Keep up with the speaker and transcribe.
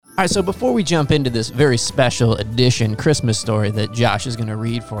All right, so before we jump into this very special edition Christmas story that Josh is going to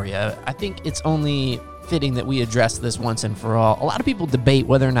read for you, I think it's only fitting that we address this once and for all. A lot of people debate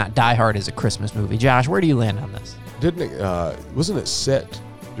whether or not Die Hard is a Christmas movie. Josh, where do you land on this? Wasn't it set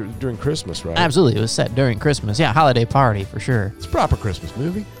during Christmas, right? Absolutely, it was set during Christmas. Yeah, holiday party for sure. It's a proper Christmas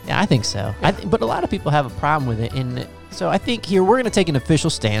movie. Yeah, I think so. Yeah. But a lot of people have a problem with it, and so I think here we're going to take an official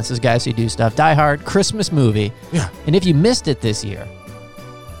stance as guys who do stuff. Die Hard, Christmas movie. Yeah. And if you missed it this year,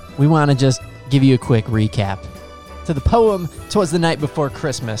 we want to just give you a quick recap to the poem "'Twas the Night Before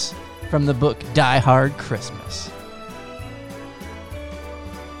Christmas" from the book Die Hard Christmas.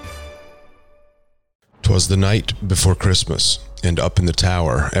 'Twas the night before Christmas, and up in the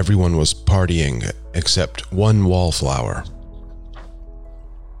tower everyone was partying except one wallflower.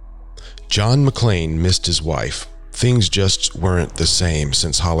 John McClane missed his wife. Things just weren't the same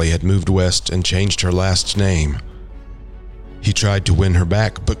since Holly had moved west and changed her last name. He tried to win her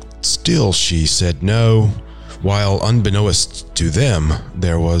back, but still she said no, while unbeknownst to them,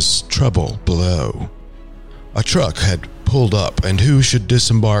 there was trouble below. A truck had pulled up, and who should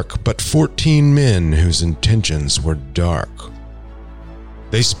disembark but 14 men whose intentions were dark.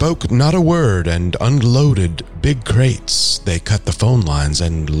 They spoke not a word and unloaded big crates. They cut the phone lines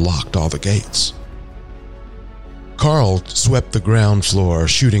and locked all the gates. Carl swept the ground floor,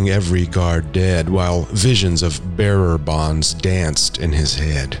 shooting every guard dead, while visions of bearer bonds danced in his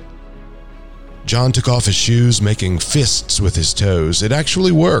head. John took off his shoes, making fists with his toes. It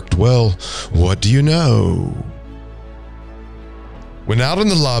actually worked. Well, what do you know? When out in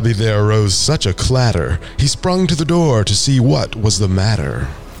the lobby there arose such a clatter, he sprung to the door to see what was the matter.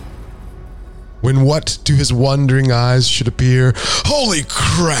 When what to his wondering eyes should appear, holy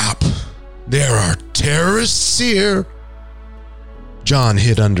crap! There are terrorists here! John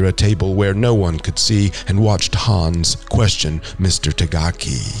hid under a table where no one could see and watched Hans question Mr.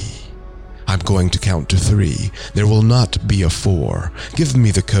 Tagaki. I'm going to count to 3. There will not be a 4. Give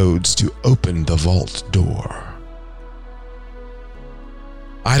me the codes to open the vault door.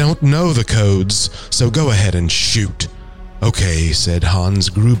 I don't know the codes, so go ahead and shoot. Okay, said Hans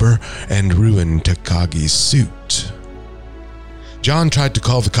Gruber, and ruined Takagi's suit. John tried to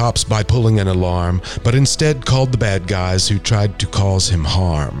call the cops by pulling an alarm, but instead called the bad guys who tried to cause him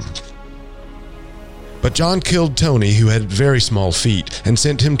harm. But John killed Tony, who had very small feet, and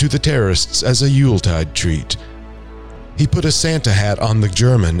sent him to the terrorists as a Yuletide treat. He put a Santa hat on the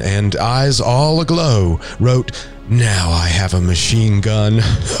German and, eyes all aglow, wrote, "Now I have a machine gun.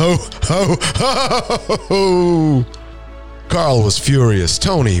 Ho, ho, ho, ho!" Carl was furious.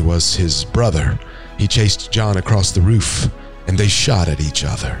 Tony was his brother. He chased John across the roof, and they shot at each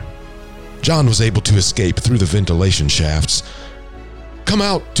other. John was able to escape through the ventilation shafts. Come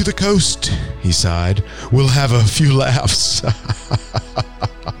out to the coast, he sighed. We'll have a few laughs.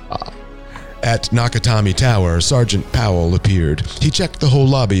 At Nakatomi Tower, Sergeant Powell appeared. He checked the whole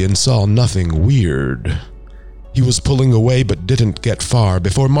lobby and saw nothing weird. He was pulling away but didn't get far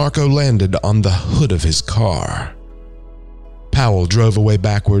before Marco landed on the hood of his car. Powell drove away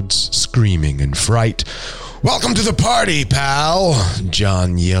backwards, screaming in fright. Welcome to the party, pal,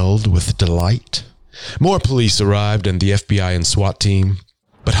 John yelled with delight. More police arrived and the FBI and SWAT team,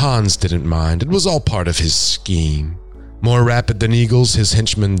 but Hans didn't mind. It was all part of his scheme. More rapid than eagles, his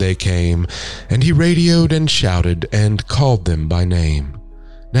henchmen they came, and he radioed and shouted and called them by name.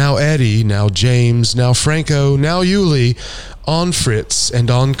 Now Eddie, now James, now Franco, now Yuli, on Fritz and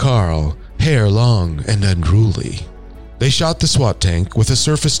on Carl, hair long and unruly. They shot the SWAT tank with a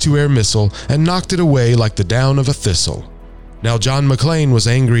surface-to-air missile and knocked it away like the down of a thistle. Now John McClane was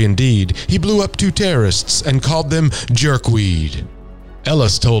angry indeed. He blew up 2 terrorists and called them jerkweed.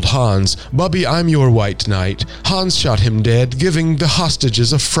 Ellis told Hans, Bubby, I'm your white knight. Hans shot him dead, giving the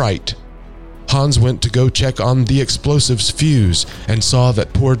hostages a fright. Hans went to go check on the explosives fuse and saw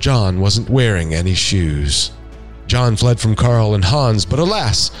that poor John wasn't wearing any shoes. John fled from Carl and Hans, but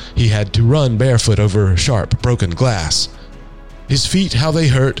alas, he had to run barefoot over sharp, broken glass. His feet, how they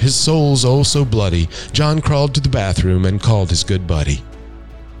hurt, his soles oh so bloody. John crawled to the bathroom and called his good buddy.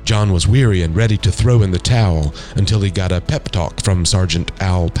 John was weary and ready to throw in the towel until he got a pep talk from Sergeant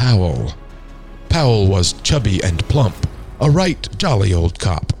Al Powell. Powell was chubby and plump, a right jolly old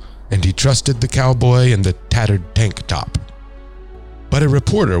cop, and he trusted the cowboy in the tattered tank top. But a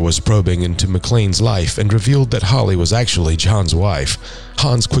reporter was probing into McClane's life and revealed that Holly was actually John's wife.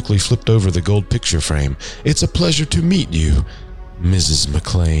 Hans quickly flipped over the gold picture frame. It's a pleasure to meet you, Mrs.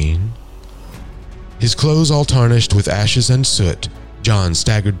 McClane. His clothes all tarnished with ashes and soot, John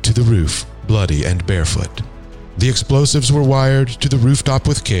staggered to the roof, bloody and barefoot. The explosives were wired to the rooftop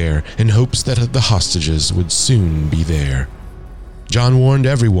with care in hopes that the hostages would soon be there. John warned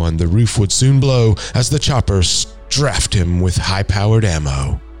everyone the roof would soon blow as the chopper strafed him with high-powered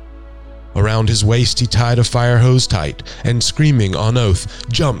ammo. Around his waist he tied a fire hose tight and, screaming on oath,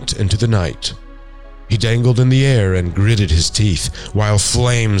 jumped into the night. He dangled in the air and gritted his teeth while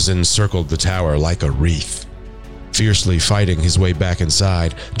flames encircled the tower like a wreath. Fiercely fighting his way back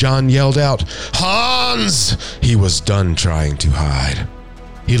inside, John yelled out, "Hans!" He was done trying to hide.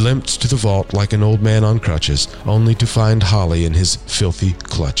 He limped to the vault like an old man on crutches, only to find Holly in his filthy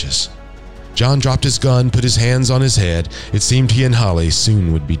clutches. John dropped his gun, put his hands on his head. It seemed he and Holly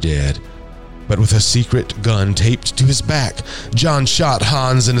soon would be dead. But with a secret gun taped to his back, John shot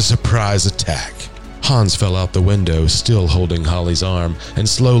Hans in a surprise attack. Hans fell out the window, still holding Holly's arm, and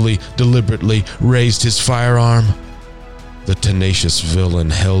slowly, deliberately raised his firearm. The tenacious villain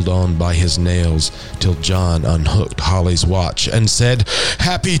held on by his nails till John unhooked Holly's watch and said,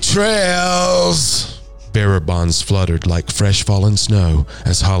 "Happy trails!" Bearer bonds fluttered like fresh fallen snow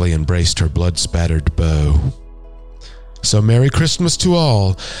as Holly embraced her blood-spattered bow. So Merry Christmas to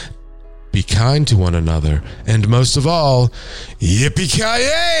all. Be kind to one another, and most of all,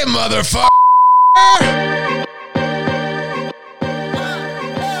 yippee-ki-yay, motherfucker!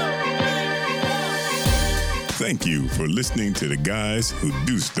 Thank you for listening to the Guys Who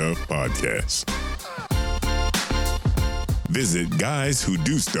Do Stuff podcast. Visit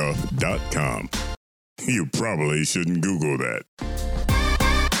guyswhodostuff.com. You probably shouldn't Google that.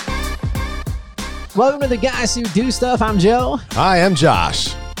 Welcome to the Guys Who Do Stuff. I'm Joe. Hi, I'm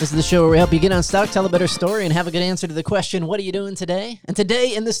Josh. This is the show where we help you get unstuck, tell a better story, and have a good answer to the question, what are you doing today? And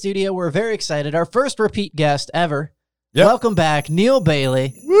today in the studio, we're very excited. Our first repeat guest ever. Yep. Welcome back, Neil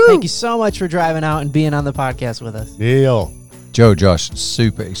Bailey. Woo! Thank you so much for driving out and being on the podcast with us. Neil. Joe, Josh,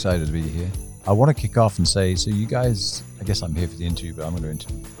 super excited to be here. I want to kick off and say, so you guys, I guess I'm here for the interview, but I'm going to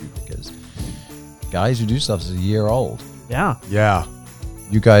interview you because Guys Who Do Stuff is a year old. Yeah. Yeah.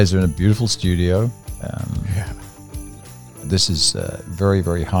 You guys are in a beautiful studio. Yeah. This is very,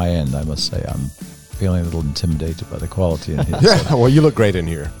 very high end, I must say. I'm feeling a little intimidated by the quality in here. Yeah. Well, you look great in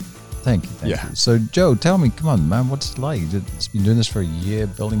here. Thank you. Thank you. So, Joe, tell me, come on, man, what's it like? It's been doing this for a year,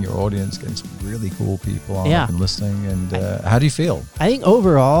 building your audience, getting some really cool people on and listening. And how do you feel? I think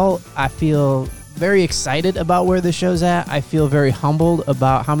overall, I feel very excited about where the show's at. I feel very humbled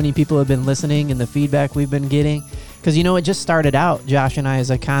about how many people have been listening and the feedback we've been getting. Because, you know, it just started out, Josh and I, as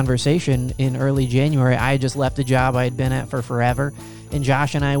a conversation in early January. I had just left a job I had been at for forever. And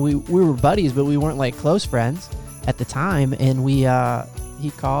Josh and I, we were buddies, but we weren't like close friends at the time. And he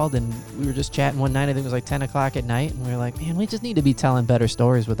called and we were just chatting one night. I think it was like 10 o'clock at night. And we were like, man, we just need to be telling better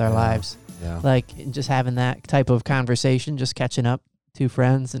stories with our lives. Yeah. Like just having that type of conversation, just catching up, two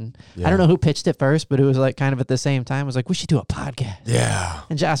friends. And I don't know who pitched it first, but it was like kind of at the same time. It was like, we should do a podcast. Yeah.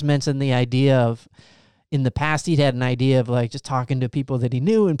 And Josh mentioned the idea of, in the past, he'd had an idea of like just talking to people that he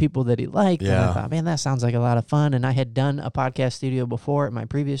knew and people that he liked. Yeah. And I thought, man, that sounds like a lot of fun. And I had done a podcast studio before at my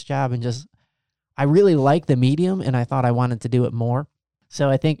previous job and just, I really liked the medium and I thought I wanted to do it more. So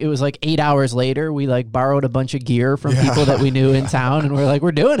I think it was like 8 hours later, we like borrowed a bunch of gear from people that we knew in town and we're like,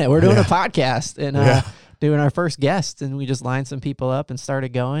 we're doing it. We're doing a podcast and doing our first guest. And we just lined some people up and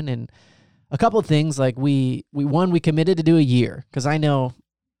started going. And a couple of things like we committed to do a year because I know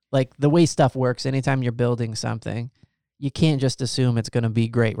like the way stuff works, anytime you're building something, you can't just assume it's going to be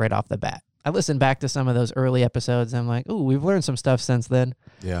great right off the bat. I listened back to some of those early episodes and I'm like, ooh, we've learned some stuff since then.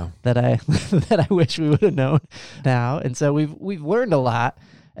 Yeah. That I that I wish we would have known now. And so we've learned a lot,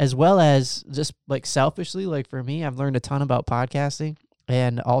 as well as just like selfishly, like for me, I've learned a ton about podcasting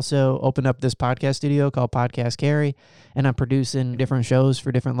and also opened up this podcast studio called Podcast Carry. And I'm producing different shows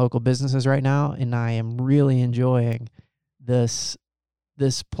for different local businesses right now. And I am really enjoying this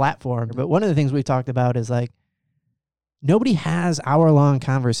platform. But one of the things we talked about is like, nobody has hour-long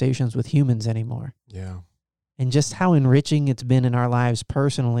conversations with humans anymore. Yeah. And just how enriching it's been in our lives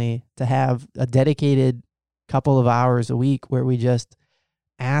personally to have a dedicated couple of hours a week where we just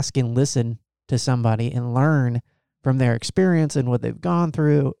ask and listen to somebody and learn from their experience and what they've gone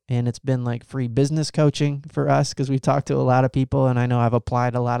through. And it's been like free business coaching for us because we've talked to a lot of people and I know I've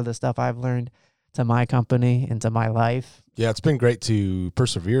applied a lot of the stuff I've learned to my company and to my life. Yeah, it's been great to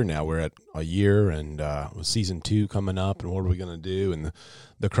persevere now. We're at a year and with season 2 coming up and what are we going to do and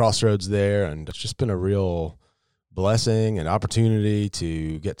the crossroads there. And it's just been a real blessing and opportunity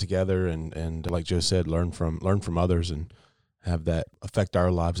to get together and like Joe said, learn from others and have that affect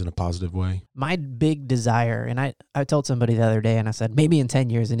our lives in a positive way. My big desire, and I told somebody the other day and I said, maybe in 10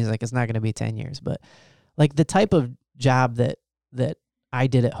 years, and he's like, it's not going to be 10 years, but like the type of job that I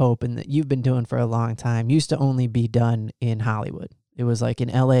did at Hope and that you've been doing for a long time used to only be done in Hollywood. It was like in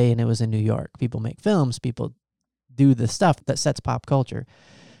LA and it was in New York. People make films, people do the stuff that sets pop culture.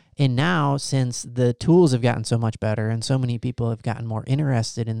 And now, since the tools have gotten so much better and so many people have gotten more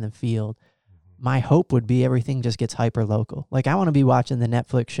interested in the field, my hope would be everything just gets hyper local. Like, I want to be watching the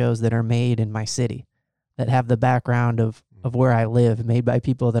Netflix shows that are made in my city, that have the background of where I live, made by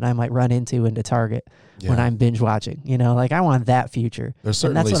people that I might run into Target when I'm binge watching. You know, like, I want that future.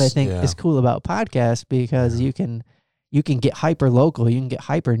 And that's what I think is cool about podcasts, because you can get hyper local, you can get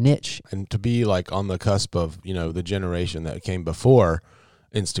hyper niche. And to be like on the cusp of, you know, the generation that came before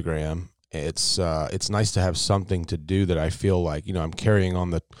Instagram, it's nice to have something to do that I feel like, you know, I'm carrying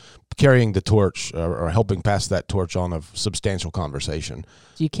the torch or helping pass that torch on of substantial conversation.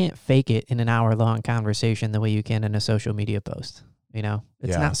 So you can't fake it in an hour-long conversation the way you can in a social media post. You know,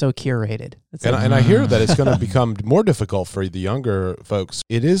 it's not so curated. And I hear that it's going to become more difficult for the younger folks.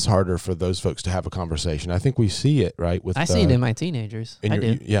 It is harder for those folks to have a conversation. I think we see it, right? I see it in my teenagers. I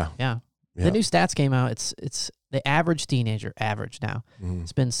do. Yeah. The new stats came out. It's the average teenager, now,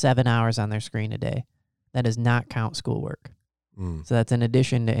 spends 7 hours on their screen a day. That does not count schoolwork. So that's in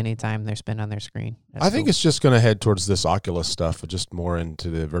addition to any time they spend on their screen. I think it's just going to head towards this Oculus stuff, just more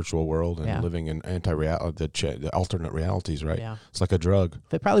into the virtual world and living in anti-reality, the alternate realities, right? Yeah. It's like a drug.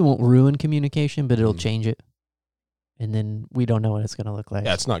 It probably won't ruin communication, but it'll change it. And then we don't know what it's going to look like.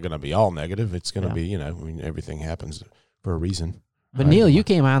 Yeah, it's not going to be all negative. It's going to be, you know, I mean, everything happens for a reason. But Neil, you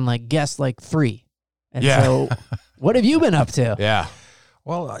came on like guest like 3. And so what have you been up to? Yeah.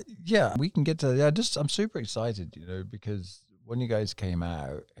 Well, we can get to I'm super excited, you know, because when you guys came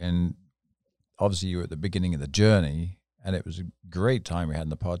out, and obviously you were at the beginning of the journey, and it was a great time we had in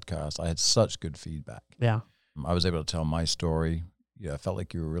the podcast. I had such good feedback. Yeah. I was able to tell my story. Yeah, I felt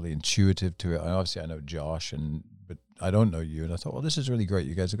like you were really intuitive to it. And obviously I know Josh, but I don't know you. And I thought, well, this is really great.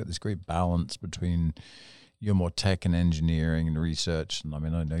 You guys have got this great balance between you're more tech and engineering and research. And I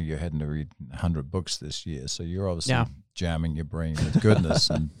mean, I know you're heading to read 100 books this year. So you're obviously jamming your brain with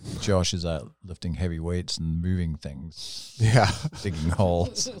goodness. And Josh is out lifting heavy weights and moving things. Yeah. Digging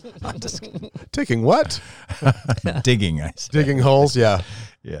holes. Taking what? Digging, I said. Digging holes, yeah.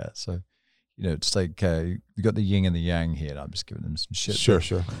 Yeah. So, you know, it's like you got the yin and the yang here. And I'm just giving them some shit. Sure.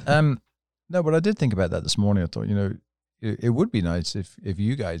 No, but I did think about that this morning. I thought, you know, it would be nice if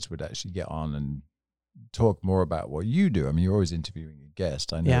you guys would actually get on and talk more about what you do. I mean, you're always interviewing a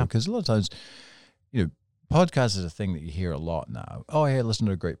guest, I know, because a lot of times, you know, podcast is a thing that you hear a lot now. Oh, hey, listen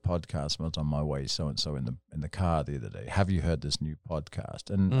to a great podcast. I was on my way so-and-so in the car the other day. Have you heard this new podcast?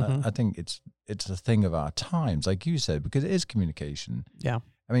 And I think it's a thing of our times, like you said, because it is communication. Yeah.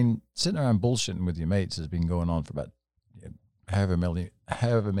 I mean, sitting around bullshitting with your mates has been going on for about however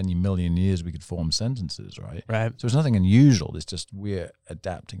many million years we could form sentences, right? Right. So it's nothing unusual. It's just we're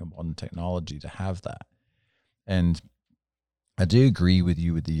adapting a modern technology to have that. And I do agree with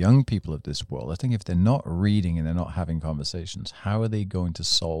you with the young people of this world. I think if they're not reading and they're not having conversations, how are they going to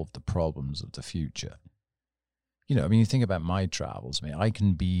solve the problems of the future? You know, I mean, you think about my travels. I mean, I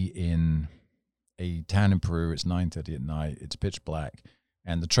can be in a town in Peru. It's 9:30 at night. It's pitch black.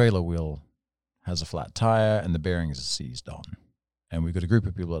 And the trailer wheel has a flat tire and the bearings are seized on. And we've got a group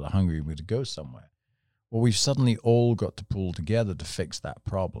of people that are hungry and we're to go somewhere. Well, we've suddenly all got to pull together to fix that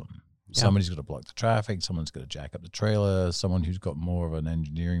problem. Yeah. Somebody's got to block the traffic. Someone's got to jack up the trailer. Someone who's got more of an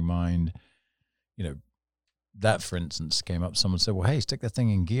engineering mind. You know, that, for instance, came up. Someone said, well, hey, stick the thing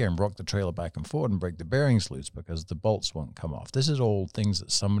in gear and rock the trailer back and forward and break the bearings loose because the bolts won't come off. This is all things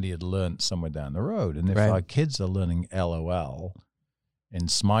that somebody had learned somewhere down the road. And if our kids are learning LOL in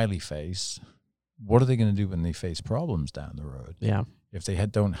smiley face, what are they going to do when they face problems down the road? Yeah. If they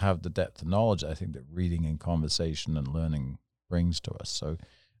don't have the depth of knowledge, I think that reading and conversation and learning brings to us. So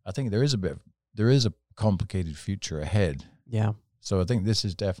I think there is a complicated future ahead. Yeah. So I think this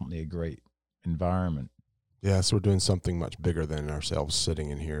is definitely a great environment. Yeah. So we're doing something much bigger than ourselves sitting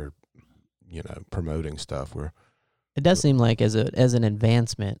in here, you know, promoting stuff. It does seem like as an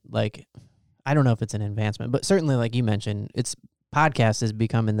advancement, like, I don't know if it's an advancement, but certainly like you mentioned, podcast is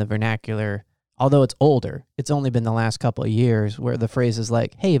becoming the vernacular. Although it's older, it's only been the last couple of years where the phrases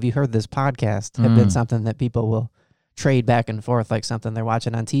like, hey, have you heard this podcast, have been something that people will trade back and forth like something they're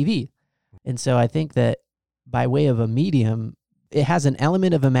watching on TV. And so I think that by way of a medium, it has an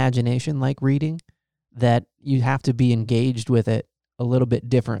element of imagination like reading that you have to be engaged with it a little bit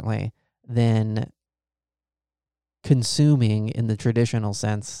differently than consuming in the traditional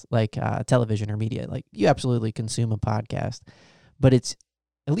sense, like television or media. Like you absolutely consume a podcast, but it's,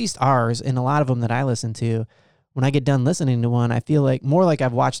 at least ours, and a lot of them that I listen to, when I get done listening to one, I feel like more like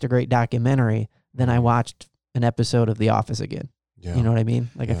I've watched a great documentary than I watched an episode of The Office again. Yeah. You know what I mean?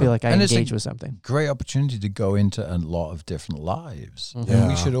 Like I feel like I engage with something. Great opportunity to go into a lot of different lives. Mm-hmm. Yeah. And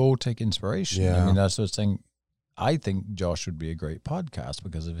we should all take inspiration. Yeah. I mean, that's the thing. I think Josh would be a great podcast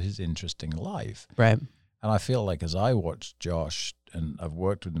because of his interesting life. Right. And I feel like as I watch Josh, and I've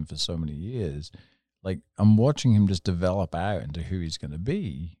worked with him for so many years, like I'm watching him just develop out into who he's going to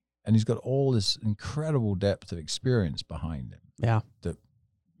be. And he's got all this incredible depth of experience behind him. Yeah. That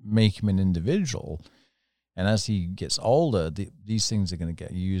make him an individual. And as he gets older, these things are going to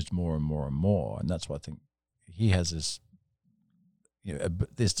get used more and more and more. And that's why I think he has this,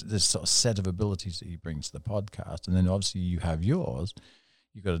 this sort of set of abilities that he brings to the podcast. And then obviously you have yours.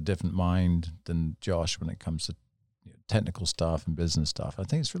 You've got a different mind than Josh when it comes to technical stuff and business stuff. I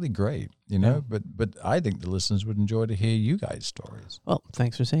think it's really great, but I think the listeners would enjoy to hear you guys' stories. Well,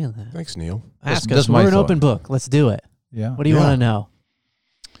 thanks for saying that. Thanks, Neil. Ask That's us. my We're an thought. open book. Let's do it. Yeah. What do you want to know?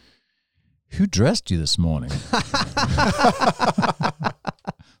 Who dressed you this morning?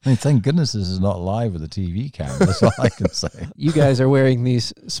 I mean, thank goodness this is not live with a TV camera. That's all I can say. You guys are wearing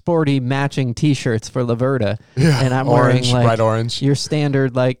these sporty matching T-shirts for Laverta, Yeah, and I'm orange, wearing bright orange. your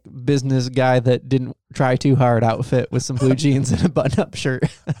standard business guy that didn't try too hard outfit with some blue jeans and a button-up shirt.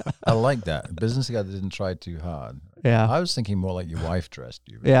 I like that. A business guy that didn't try too hard. Yeah. I was thinking more like your wife dressed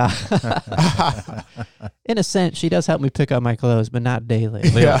you. Yeah. In a sense, she does help me pick out my clothes, but not daily.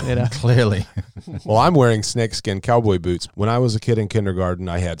 Yeah. Clearly. Well, I'm wearing snakeskin cowboy boots. When I was a kid in kindergarten,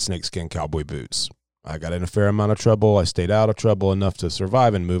 I had snakeskin cowboy boots. I got in a fair amount of trouble. I stayed out of trouble enough to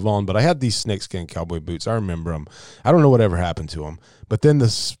survive and move on, but I had these snakeskin cowboy boots. I remember them. I don't know whatever happened to them. But then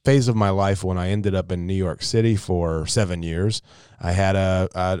this phase of my life when I ended up in New York City for 7 years, I had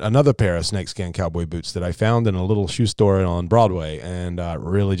another pair of snakeskin cowboy boots that I found in a little shoe store on Broadway, and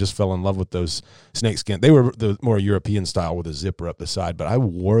really just fell in love with those snakeskin. They were the more European style with a zipper up the side, but I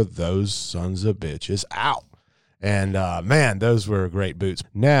wore those sons of bitches out. And, man, those were great boots.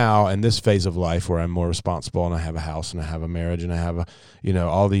 Now, in this phase of life where I'm more responsible and I have a house and I have a marriage and I have,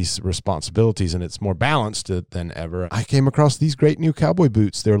 all these responsibilities and it's more balanced than ever, I came across these great new cowboy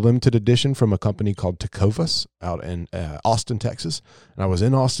boots. They're limited edition from a company called Tecovas out in Austin, Texas. And I was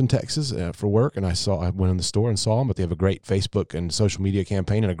in Austin, Texas for work, and I went in the store and saw them, but they have a great Facebook and social media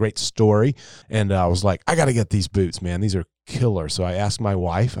campaign and a great story. And I was like, I got to get these boots, man. These are killer. So I asked my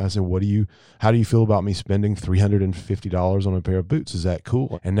wife, I said, how do you feel about me spending $350 on a pair of boots? Is that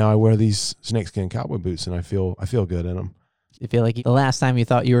cool? And now I wear these snakeskin cowboy boots and I feel good in them. You feel like the last time you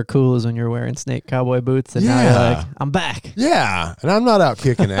thought you were cool is when you were wearing snake cowboy boots, and now you're like, I'm back. Yeah. And I'm not out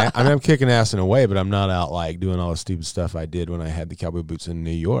kicking ass. I'm kicking ass in a way, but I'm not out doing all the stupid stuff I did when I had the cowboy boots in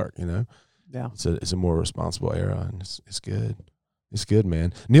New York, Yeah. It's a more responsible era, and it's good. It's good,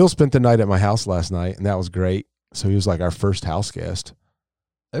 man. Neil spent the night at my house last night, and that was great. So he was like our first house guest.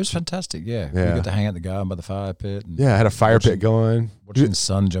 It was fantastic, yeah. Yeah. We got to hang out in the garden by the fire pit. And Yeah, I had a fire pit going. Watching the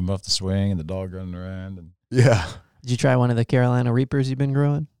sun jump off the swing and the dog running around. And Yeah. Did you try one of the Carolina Reapers you've been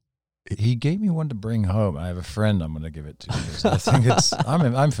growing? he gave me one to bring home. I have a friend I'm going to give it to. Because I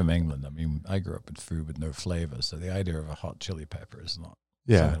think I'm from England. I mean, I grew up with food with no flavor. So the idea of a hot chili pepper is not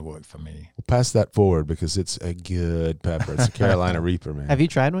going to work for me. We'll pass that forward because it's a good pepper. It's a Carolina Reaper, man. Have you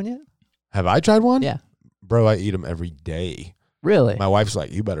tried one yet? Have I tried one? Yeah. Bro, I eat them every day. Really? My wife's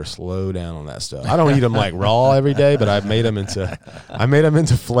like, you better slow down on that stuff. I don't eat them raw every day, but I made them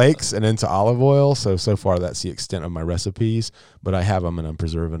into flakes and into olive oil. So far that's the extent of my recipes, but I have them and I'm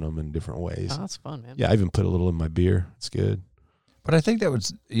preserving them in different ways. Oh, that's fun, man. Yeah, I even put a little in my beer. It's good. But I think that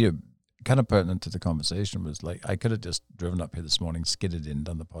was kind of pertinent to the conversation was I could have just driven up here this morning, skidded in,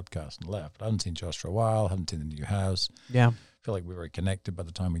 done the podcast and left. But I haven't seen Josh for a while. Haven't seen the new house. Yeah. I feel like we're very connected by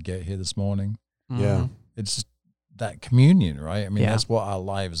the time we get here this morning. Yeah. It's just that communion, right? I mean, Yeah. that's what our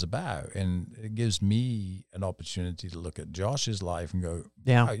life is about. And it gives me an opportunity to look at Josh's life and go,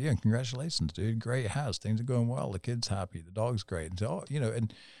 Yeah. oh, yeah, congratulations, dude. Great house. Things are going well. The kid's happy. The dog's great. And so,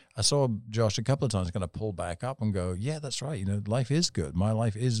 and I saw Josh a couple of times kind of pull back up and go, yeah, that's right. Life is good. My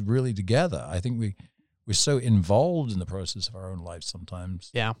life is really together. I think we're so involved in the process of our own life sometimes.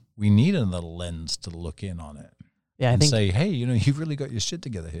 Yeah. We need another lens to look in on it. Yeah. I And think say, hey, you've really got your shit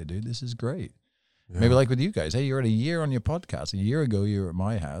together here, dude. This is great. Yeah. Maybe like with you guys. Hey, you're at a year on your podcast. A year ago, you were at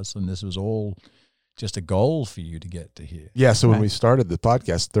my house, and this was all just a goal for you to get to here. Yeah, so when Right. we started the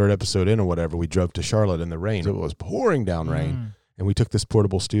podcast, third episode in or whatever, we drove to Charlotte in the rain. It was pouring down rain. And we took this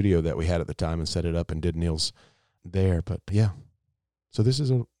portable studio that we had at the time and set it up and did Neil's there. But yeah, so this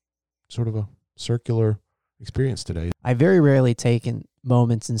is a sort of a circular experience today. I very rarely take in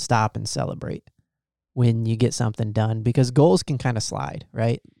moments and stop and celebrate when you get something done because goals can kind of slide,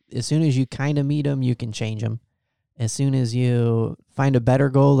 right? As soon as you kind of meet them, you can change them. As soon as you find a better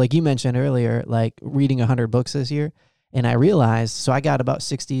goal, like you mentioned earlier, like reading 100 books this year, and I realized, so I got about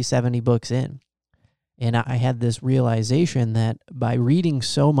 60, 70 books in, and I had this realization that by reading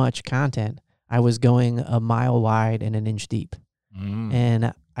so much content, I was going a mile wide and an inch deep.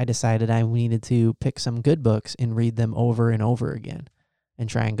 And I decided I needed to pick some good books and read them over and over again and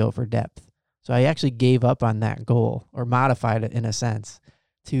try and go for depth. So I actually gave up on that goal, or modified it in a sense,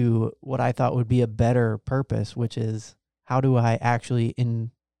 to what I thought would be a better purpose, which is how do I actually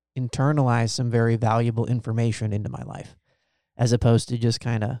internalize some very valuable information into my life, as opposed to just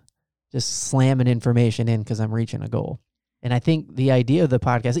kind of just slamming information in because I'm reaching a goal. And I think the idea of the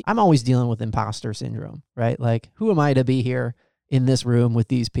podcast, I'm always dealing with imposter syndrome, right? Like, who am I to be here in this room with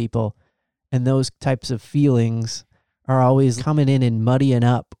these people? And those types of feelings are always coming in and muddying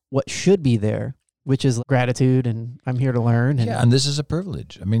up what should be there, which is gratitude, and I'm here to learn. And and this is a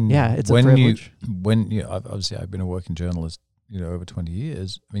privilege. I mean, yeah, it's a privilege. Obviously I've been a working journalist, over 20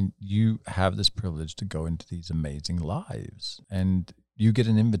 years. I mean, you have this privilege to go into these amazing lives, and you get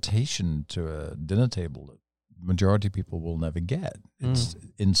an invitation to a dinner table that majority of people will never get. It's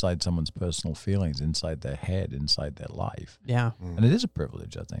inside someone's personal feelings, inside their head, inside their life. Yeah. And it is a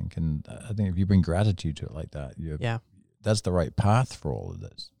privilege, I think. And I think if you bring gratitude to it like that, that's the right path for all of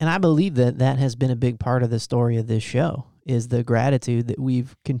this. And I believe that has been a big part of the story of this show, is the gratitude that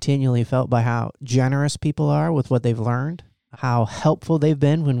we've continually felt by how generous people are with what they've learned, how helpful they've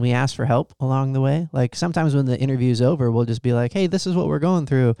been when we ask for help along the way. Like, sometimes when the interview's over, we'll just be like, hey, this is what we're going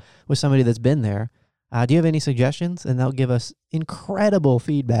through with somebody that's been there. Do you have any suggestions? And they'll give us incredible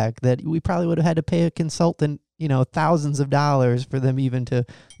feedback that we probably would have had to pay a consultant, thousands of dollars for them even to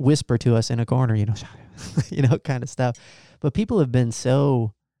whisper to us in a corner, kind of stuff. But people have been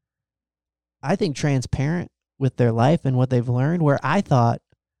so, I think, transparent with their life and what they've learned, where I thought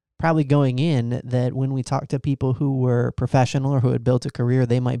probably going in that when we talked to people who were professional or who had built a career,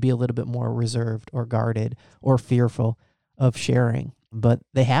 they might be a little bit more reserved or guarded or fearful of sharing. But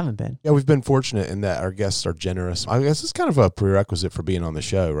they haven't been. Yeah, we've been fortunate in that our guests are generous. I guess it's kind of a prerequisite for being on the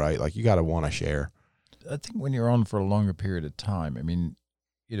show, right? Like, you got to want to share. I think when you're on for a longer period of time, I mean,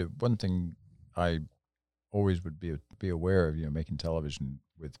 one thing I always would be aware of, making television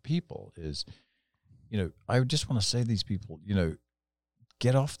with people is, I would just want to say to these people,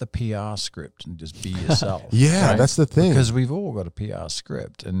 get off the PR script and just be yourself. Yeah, right? That's the thing. Because we've all got a PR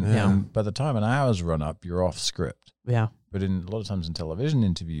script. And by the time an hour's run up, you're off script. Yeah. But a lot of times in television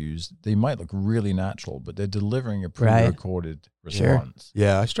interviews, they might look really natural, but they're delivering a pre-recorded response.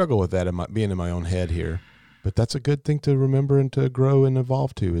 Yeah, I struggle with that, being in my own head here. But that's a good thing to remember and to grow and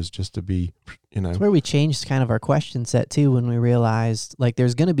evolve to, is just to be, It's where we changed kind of our question set too, when we realized, like,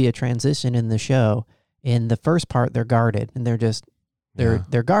 there's going to be a transition in the show. In the first part, they're guarded, and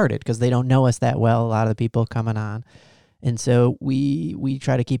they're guarded because they don't know us that well, a lot of the people coming on. And so we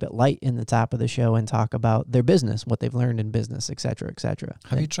try to keep it light in the top of the show and talk about their business, what they've learned in business, et cetera, et cetera.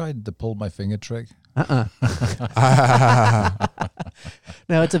 Have you tried the pull my finger trick?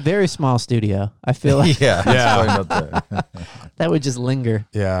 No, it's a very small studio. I feel like Yeah. that would just linger.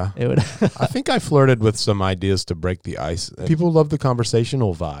 Yeah. It would. I think I flirted with some ideas to break the ice. People love the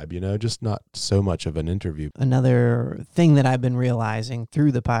conversational vibe, just not so much of an interview. Another thing that I've been realizing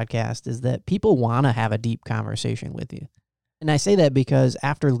through the podcast is that people want to have a deep conversation with you. And I say that because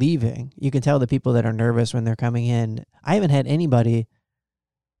after leaving, you can tell the people that are nervous when they're coming in. I haven't had anybody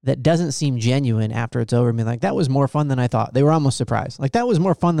that doesn't seem genuine after it's over. I mean, like, that was more fun than I thought. They were almost surprised. Like, that was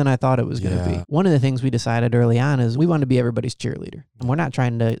more fun than I thought it was going to be. One of the things we decided early on is we want to be everybody's cheerleader. And we're not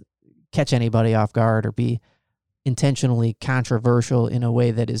trying to catch anybody off guard or be intentionally controversial in a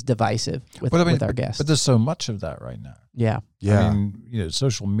way that is divisive with our guests. But there's so much of that right now. Yeah. Yeah. I mean,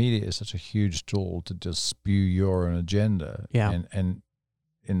 social media is such a huge tool to just spew your own agenda. Yeah. And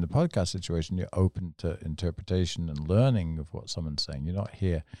in the podcast situation, you're open to interpretation and learning of what someone's saying. You're not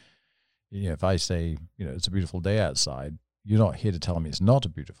here, if I say, it's a beautiful day outside, you're not here to tell me it's not a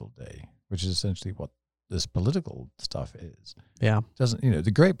beautiful day, which is essentially what this political stuff is. Yeah.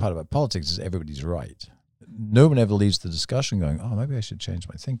 The great part about politics is everybody's right. No one ever leaves the discussion going, oh, maybe I should change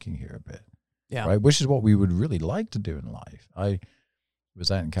my thinking here a bit. Yeah. Right. Which is what we would really like to do in life. I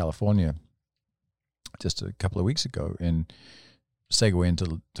was out in California just a couple of weeks ago and segue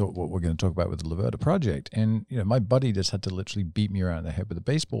into what we're going to talk about with the Laverta Project. And, my buddy just had to literally beat me around the head with a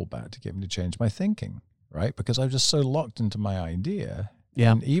baseball bat to get me to change my thinking, right? Because I was just so locked into my idea.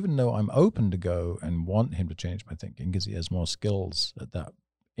 Yeah. And even though I'm open to go and want him to change my thinking because he has more skills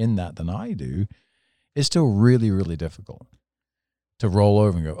in that than I do, it's still really, really difficult to roll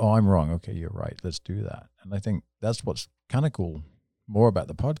over and go, oh, I'm wrong. Okay, you're right. Let's do that. And I think that's what's kind of cool more about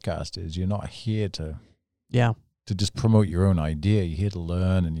the podcast is you're not here to just promote your own idea. You're here to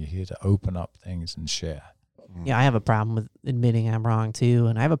learn and you're here to open up things and share. Yeah, I have a problem with admitting I'm wrong too.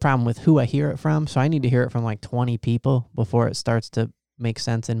 And I have a problem with who I hear it from. So I need to hear it from like 20 people before it starts to make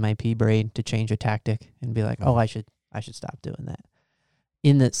sense in my pea brain to change a tactic and be like, oh, I should stop doing that.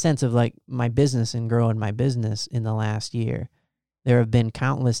 In the sense of like my business and growing my business in the last year, there have been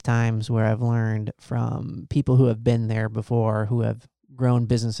countless times where I've learned from people who have been there before, who have grown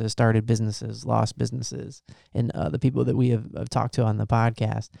businesses, started businesses, lost businesses, and the people that we have talked to on the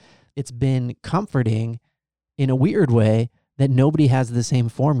podcast. It's been comforting in a weird way that nobody has the same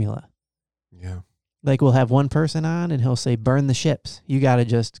formula. Yeah. Like we'll have one person on and he'll say, burn the ships. You got to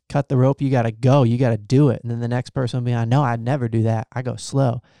just cut the rope. You got to go. You got to do it. And then the next person will be on, no, I'd never do that. I go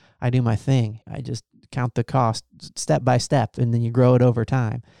slow. I do my thing. I just count the cost step by step, and then you grow it over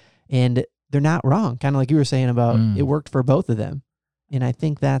time. And they're not wrong. Kind of like you were saying about it worked for both of them. And I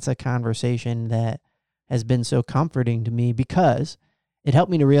think that's a conversation that has been so comforting to me because it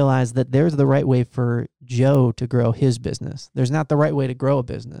helped me to realize that there's the right way for Joe to grow his business. There's not the right way to grow a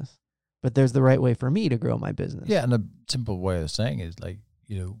business, but there's the right way for me to grow my business. Yeah, and a simple way of saying it is like,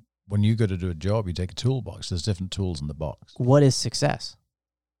 when you go to do a job, you take a toolbox. There's different tools in the box. What is success?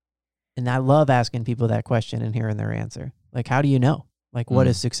 And I love asking people that question and hearing their answer. Like, how do you know? Like, what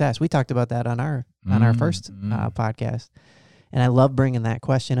is success? We talked about that on our first podcast. And I love bringing that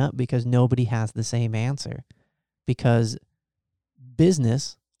question up because nobody has the same answer. Because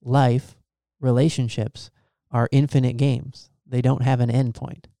business, life, relationships are infinite games. They don't have an end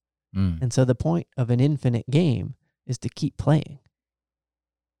point. And so the point of an infinite game is to keep playing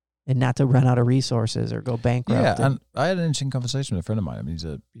and not to run out of resources or go bankrupt. Yeah, and I had an interesting conversation with a friend of mine. I mean, he's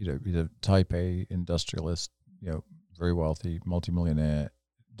a type A industrialist, very wealthy, multimillionaire,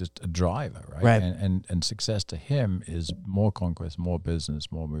 just a driver, right? Right. And success to him is more conquest, more business,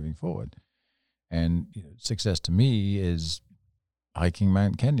 more moving forward. And success to me is hiking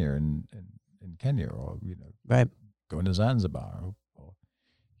Mount Kenya in Kenya, or right, going to Zanzibar, or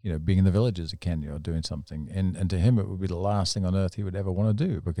being in the villages of Kenya or doing something. And to him, it would be the last thing on earth he would ever want to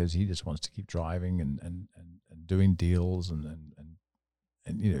do, because he just wants to keep driving and doing deals and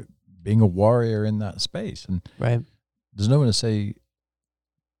being a warrior in that space. And right, there's no one to say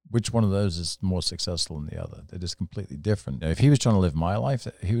which one of those is more successful than the other. They're just completely different. If he was trying to live my life,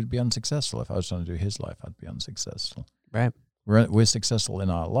 he would be unsuccessful. If I was trying to do his life, I'd be unsuccessful. Right. We're successful in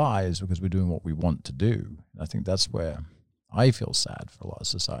our lives because we're doing what we want to do. I think that's where I feel sad for a lot of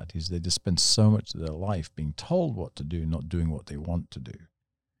societies. They just spend so much of their life being told what to do, not doing what they want to do.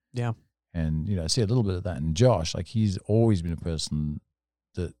 Yeah. And, I see a little bit of that in Josh. Like, he's always been a person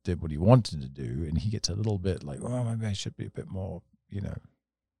that did what he wanted to do, and he gets a little bit like, oh, maybe I should be a bit more, a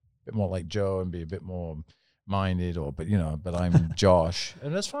bit more like Joe and be a bit more minded, but I'm Josh.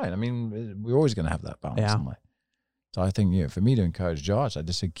 And that's fine. I mean, we're always going to have that balance in life. So I think, for me to encourage Josh, I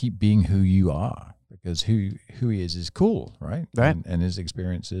just say keep being who you are, because who he is cool, right? Right. And his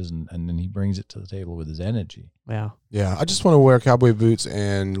experiences, and then he brings it to the table with his energy. Yeah. Yeah. I just want to wear cowboy boots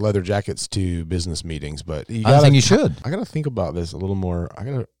and leather jackets to business meetings, but I think you should. I got to think about this a little more. I'm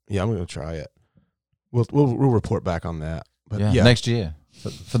going to try it. We'll report back on that. But next year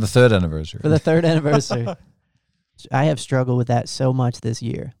for the third anniversary. For the third anniversary. I have struggled with that so much this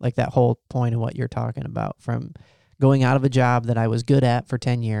year. Like that whole point of what you're talking about, from going out of a job that I was good at for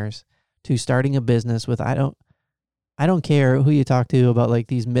 10 years to starting a business with, I don't care who you talk to about like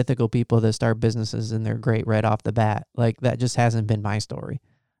these mythical people that start businesses and they're great right off the bat. Like that just hasn't been my story.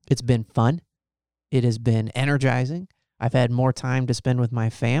 It's been fun. It has been energizing. I've had more time to spend with my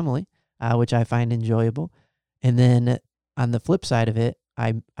family, which I find enjoyable. And then on the flip side of it,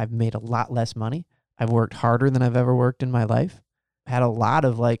 I've made a lot less money. I've worked harder than I've ever worked in my life. Had a lot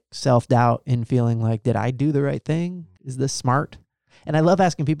of like self-doubt and feeling like, did I do the right thing? Is this smart? And I love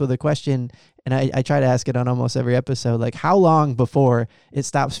asking people the question, and I try to ask it on almost every episode, like how long before it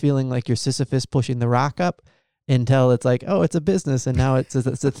stops feeling like you're Sisyphus pushing the rock up until it's like, oh, it's a business and now it's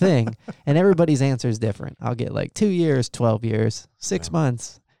a thing. And everybody's answer is different. I'll get like 2 years, 12 years, 6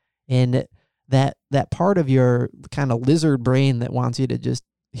 months. And that part of your kind of lizard brain that wants you to just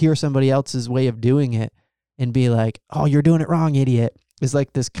hear somebody else's way of doing it and be like, oh, you're doing it wrong, idiot, is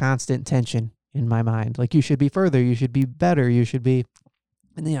like this constant tension in my mind. Like, you should be further, you should be better, you should be.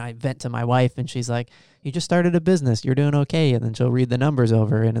 And then I vent to my wife and she's like, you just started a business, you're doing okay. And then she'll read the numbers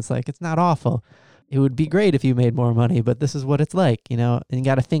over and it's like, it's not awful. It would be great if you made more money, but this is what it's like, and you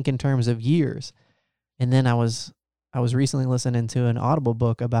got to think in terms of years. And then I was recently listening to an Audible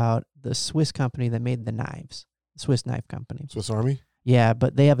book about the Swiss company that made the knives, Swiss knife company. Swiss Army? Yeah,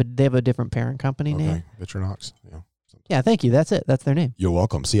 but they have a different parent company name. Victronox. Yeah. Yeah, thank you. That's it. That's their name. You're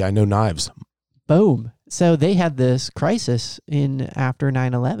welcome. See, I know knives. Boom. So they had this crisis after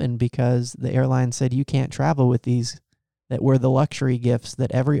 9/11 because the airline said you can't travel with these that were the luxury gifts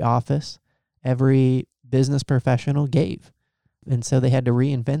that every office, every business professional gave. And so they had to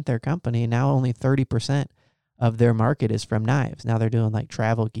reinvent their company. Now only 30% of their market is from knives. Now they're doing like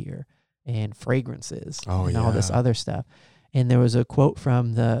travel gear and fragrances and all this other stuff. And there was a quote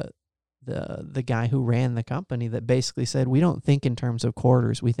from the guy who ran the company that basically said, we don't think in terms of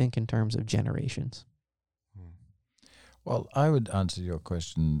quarters, we think in terms of generations. Well, I would answer your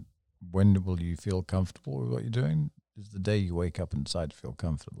question, when will you feel comfortable with what you're doing? Is the day you wake up and decide to feel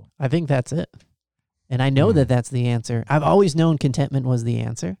comfortable. I think that's it. And I know that that's the answer. I've always known contentment was the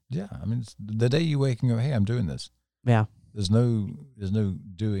answer. Yeah, I mean, it's the day you're waking up, hey, I'm doing this. Yeah. There's no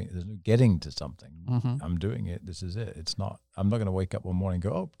getting to something. Mm-hmm. I'm doing it. This is it. It's not. I'm not going to wake up one morning and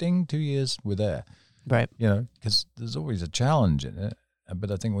go, oh, ding, 2 years, we're there. Right. You know, because there's always a challenge in it. But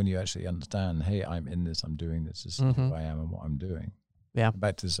I think when you actually understand, hey, I'm in this, I'm doing this is who I am and what I'm doing. Yeah.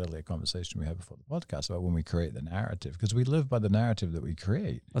 Back to this earlier conversation we had before the podcast about when we create the narrative, because we live by the narrative that we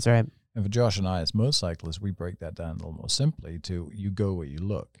create. That's right. And for Josh and I, as motorcyclists, we break that down a little more simply to you go where you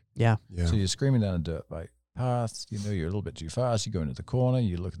look. Yeah. So you're screaming down a dirt bike path, you know you're a little bit too fast, you go into the corner,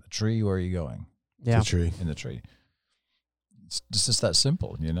 you look at the tree, where are you going? Yeah. The tree. In the tree. It's just that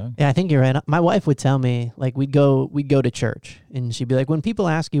simple, you know? Yeah, I think you're right. My wife would tell me, like, we'd go to church, and she'd be like, when people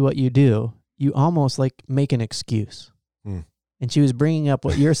ask you what you do, you almost like make an excuse. And she was bringing up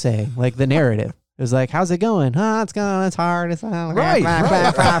what you're saying, like the narrative. It was like, how's it going? It's going, it's hard. It's right.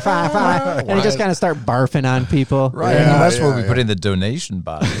 And you just kind of start barfing on people. Right. Yeah, And that's where we put in the donation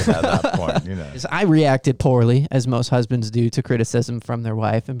button at that point, you know. I reacted poorly, as most husbands do, to criticism from their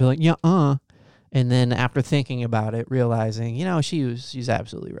wife and be like, and then after thinking about it, realizing, she's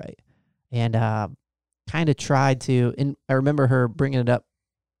absolutely right. And kind of tried to, and I remember her bringing it up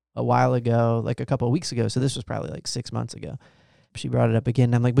a while ago, like a couple of weeks ago. So this was probably like 6 months ago. She brought it up again.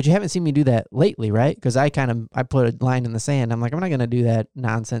 And I'm like, but you haven't seen me do that lately, right? Because I put a line in the sand. I'm like, I'm not going to do that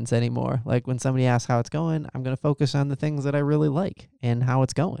nonsense anymore. Like when somebody asks how it's going, I'm going to focus on the things that I really like and how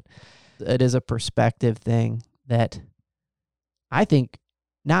it's going. It is a perspective thing that I think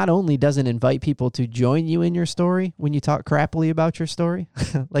not only doesn't invite people to join you in your story when you talk crappily about your story,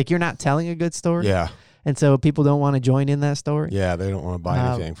 like you're not telling a good story. Yeah. And so people don't want to join in that story. Yeah, they don't want to buy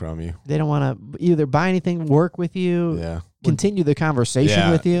anything from you. They don't want to either buy anything, work with you, continue the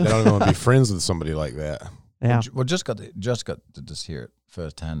conversation with you. They don't want to be friends with somebody like that. Yeah. Well, just got to just hear it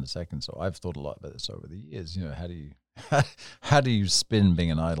firsthand a second. So I've thought a lot about this over the years. You know, how do you spin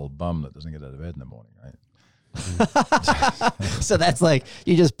being an idle bum that doesn't get out of bed in the morning, right? So that's like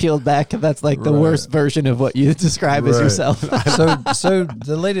you just peeled back. That's like the worst version of what you describe as yourself. So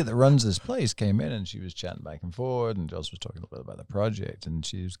the lady that runs this place came in and she was chatting back and forth, and Joss was talking a little bit about the project, and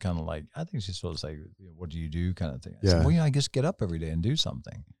she was kind of like, I think she sort of say, "What do you do?" kind of thing. I said, well, I just get up every day and do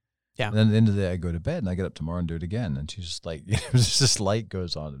something. Yeah. And then at the end of the day, I go to bed and I get up tomorrow and do it again. And she's just like, this light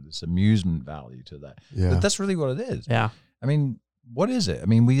goes on, this amusement value to that. Yeah. But that's really what it is. Yeah. I mean, what is it? I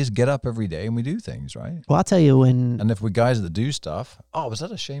mean, we just get up every day and we do things, right? Well, I'll tell you when. And if we're guys that do stuff, was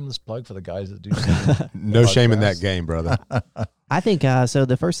that a shameless plug for the guys that do stuff? No shame in that game, brother. I think so.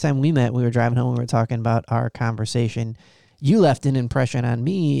 The first time we met, we were driving home. We were talking about our conversation. You left an impression on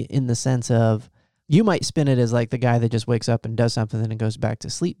me in the sense of you might spin it as like the guy that just wakes up and does something and then goes back to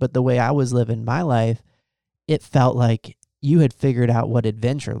sleep. But the way I was living my life, it felt like you had figured out what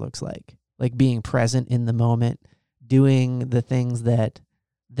adventure looks like being present in the moment, doing the things that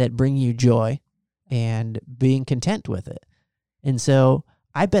bring you joy and being content with it. And so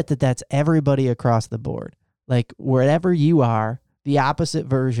I bet that that's everybody across the board. Like wherever you are, the opposite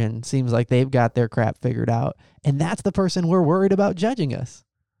version seems like they've got their crap figured out. And that's the person we're worried about judging us.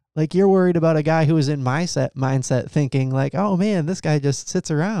 Like you're worried about a guy who was in my mindset thinking like, oh man, this guy just sits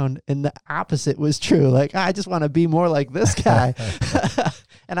around, and the opposite was true. Like, I just want to be more like this guy.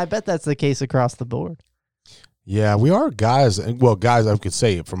 And I bet that's the case across the board. Yeah, we are guys. Well, guys, I could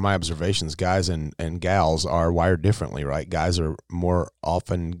say from my observations, guys and gals are wired differently, right? Guys are more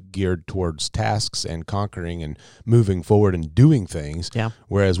often geared towards tasks and conquering and moving forward and doing things. Yeah.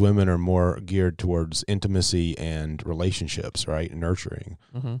 Whereas women are more geared towards intimacy and relationships, right? Nurturing.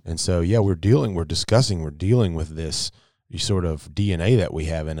 Mm-hmm. And so, yeah, we're dealing with this sort of DNA that we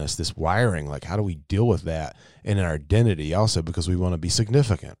have in us, this wiring. Like, how do we deal with that in our identity also, because we want to be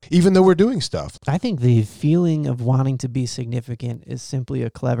significant, even though we're doing stuff? I think the feeling of wanting to be significant is simply a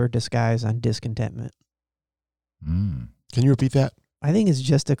clever disguise on discontentment. Can you repeat that? I think it's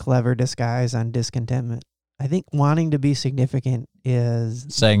just a clever disguise on discontentment. I think wanting to be significant is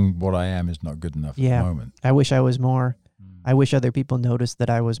saying what I am is not good enough at the moment. I wish I was more. I wish other people noticed that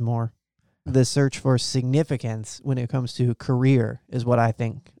I was more. the search for significance when it comes to career is what I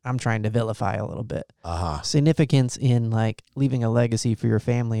think I'm trying to vilify a little bit. Significance in like leaving a legacy for your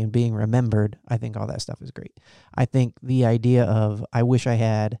family and being remembered. I think all that stuff is great. I think the idea of I wish I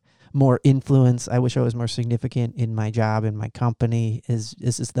had more influence, I wish I was more significant in my job, in my company, is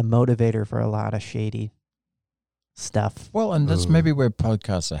the motivator for a lot of shady stuff. Well, and that's maybe where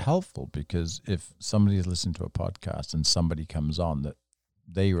podcasts are helpful, because if somebody is listening to a podcast and somebody comes on that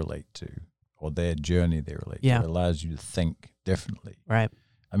they relate to, or their journey they relate to, it allows you to think differently. Right.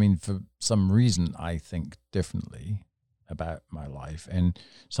 I mean, for some reason, I think differently about my life. And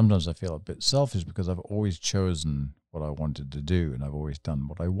sometimes I feel a bit selfish because I've always chosen what I wanted to do, and I've always done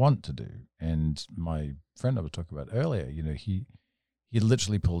what I want to do. And my friend I was talking about earlier, you know, he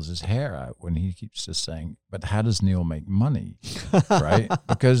literally pulls his hair out when he keeps just saying, but how does Neil make money? Right?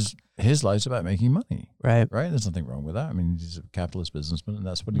 Because his life's about making money. Right. Right? There's nothing wrong with that. I mean, he's a capitalist businessman, and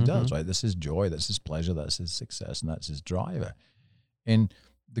that's what he does, right? That's his joy, that's his pleasure, that's his success, and that's his driver. And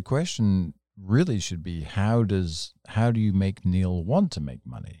the question really should be, how do you make Neil want to make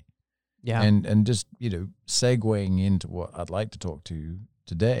money? Yeah. And just, you know, segueing into what I'd like to talk to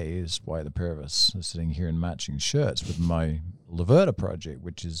today is why the pair of us are sitting here in matching shirts with my Laverta project,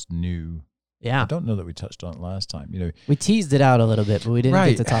 which is new. Yeah. I don't know that we touched on it last time. You know, we teased it out a little bit, but we didn't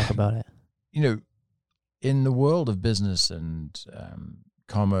get to talk about it. You know, in the world of business and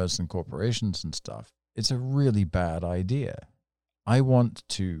commerce and corporations and stuff, it's a really bad idea. I want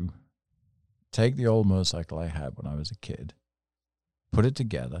to take the old motorcycle I had when I was a kid, put it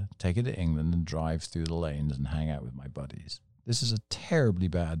together, take it to England and drive through the lanes and hang out with my buddies. This is a terribly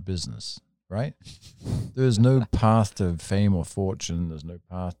bad business, right? There's no path to fame or fortune. There's no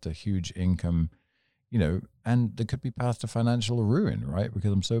path to huge income, you know, and there could be path to financial ruin, right?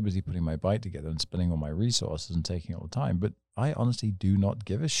 Because I'm so busy putting my bike together and spending all my resources and taking all the time. But I honestly do not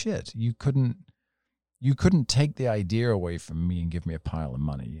give a shit. You couldn't take the idea away from me and give me a pile of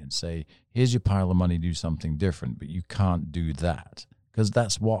money and say, here's your pile of money, do something different, but you can't do that, because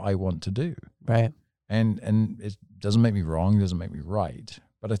that's what I want to do. Right. And it doesn't make me wrong, doesn't make me right.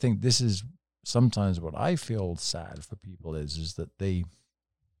 But I think this is sometimes what I feel sad for people is that they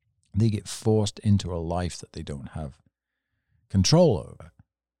get forced into a life that they don't have control over.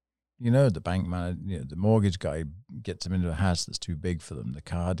 You know, the bank manager, you know, the mortgage guy gets them into a house that's too big for them. The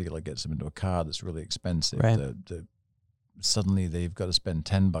car dealer gets them into a car that's really expensive. Right. Suddenly they've got to spend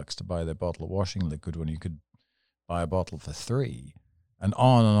 $10 to buy their bottle of washing liquid when you could buy a bottle for $3. And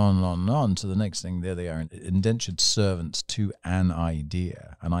on and on and on and on. So the next thing, there they are, indentured servants to an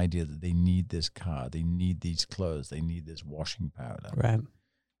idea that they need this car, they need these clothes, they need this washing powder. Right.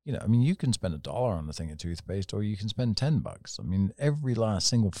 You know, I mean, you can spend $1 on a thing of toothpaste, or you can spend $10. I mean, every last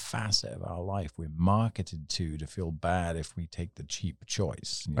single facet of our life we're marketed to feel bad if we take the cheap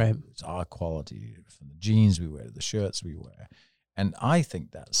choice. You know, right. It's our quality, from the jeans we wear to the shirts we wear. And I think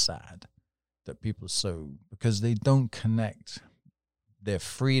that's sad that people are because they don't connect their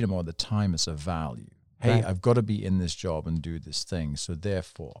freedom or the time as a value. Hey, right. I've got to be in this job and do this thing, so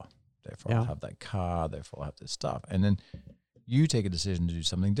therefore I'll have that car, therefore I'll have this stuff. And then you take a decision to do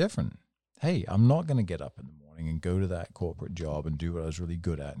something different. Hey, I'm not going to get up in the morning and go to that corporate job and do what I was really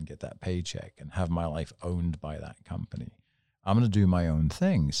good at and get that paycheck and have my life owned by that company. I'm going to do my own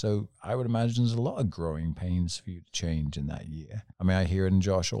thing. So I would imagine there's a lot of growing pains for you to change in that year. I mean, I hear it in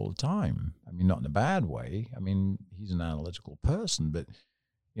Josh all the time. I mean, not in a bad way. I mean, he's an analytical person, but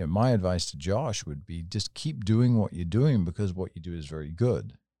you know, my advice to Josh would be just keep doing what you're doing, because what you do is very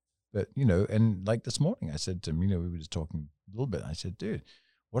good. But, you know, and like this morning, I said to him, you know, we were just talking a little bit. I said, dude,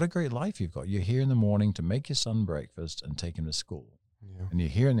 what a great life you've got. You're here in the morning to make your son breakfast and take him to school. Yeah. And you're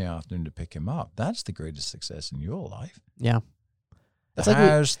here in the afternoon to pick him up. That's the greatest success in your life. Yeah. The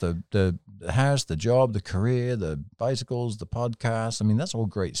house, the house, the job, the career, the bicycles, the podcast. I mean, that's all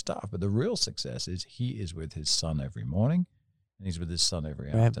great stuff. But the real success is he is with his son every morning, and he's with his son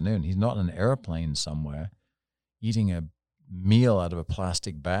every afternoon. He's not in an airplane somewhere eating a meal out of a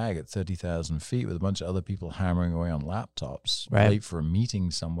plastic bag at 30,000 feet with a bunch of other people hammering away on laptops, late for a meeting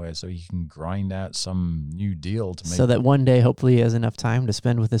somewhere so he can grind out some new deal to make. So that one day, hopefully, he has enough time to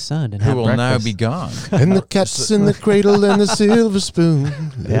spend with his son and who have will breakfast. now be gone. And the cat's in the cradle and the silver spoon.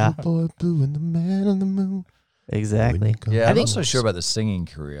 Yeah. Little boy blue and the man on the moon. Exactly. Yeah, I'm not so sure about the singing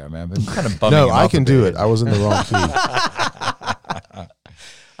career. I mean, I've been kind of bumming him No, I up can a do bit. it. I was in the wrong key.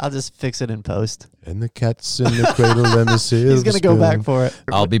 I'll just fix it in post. And the cat's in the cradle and the silver He's going to go back for it.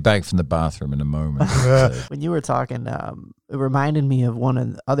 I'll be back from the bathroom in a moment. When you were talking, it reminded me of one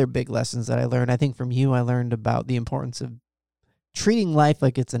of the other big lessons that I learned. I think from you, I learned about the importance of treating life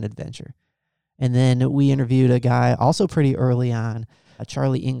like it's an adventure. And then we interviewed a guy also pretty early on,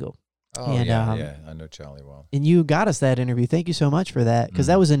 Charlie Ingle. Oh, And, yeah, I know Charlie well. And you got us that interview. Thank you so much for that, because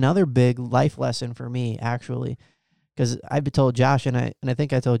that was another big life lesson for me, actually. Because I've told Josh, and I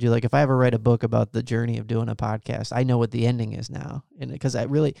think I told you, like, if I ever write a book about the journey of doing a podcast, I know what the ending is now. And because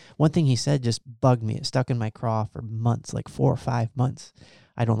one thing he said just bugged me. It stuck in my craw for months, like 4 or 5 months.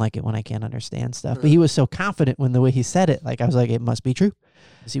 I don't like it when I can't understand stuff. But he was so confident when the way he said it, like, I was like, it must be true.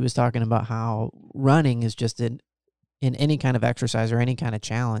 Because he was talking about how running is just in any kind of exercise or any kind of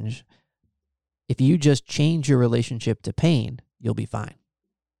challenge. If you just change your relationship to pain, you'll be fine.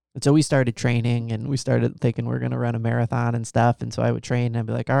 And so we started training, and we started thinking we're going to run a marathon and stuff. And so I would train, and I'd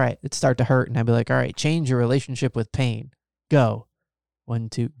be like, all right, it start to hurt. And I'd be like, all right, change your relationship with pain. Go. 1,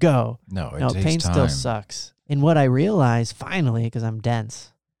 2, go. No, pain still sucks. And what I realized finally, because I'm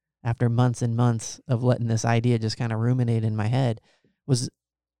dense, after months and months of letting this idea just kind of ruminate in my head, was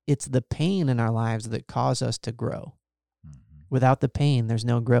it's the pain in our lives that cause us to grow. Without the pain, there's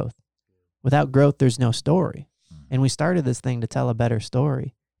no growth. Without growth, there's no story. And we started this thing to tell a better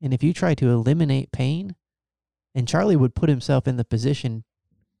story. And if you try to eliminate pain, and Charlie would put himself in the position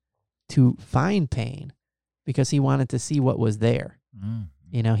to find pain because he wanted to see what was there.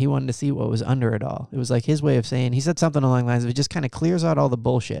 You know, he wanted to see what was under it all. It was like his way of saying, he said something along the lines of, it just kind of clears out all the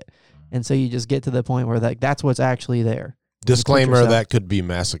bullshit. And so you just get to the point where like that's what's actually there. Disclaimer, that could be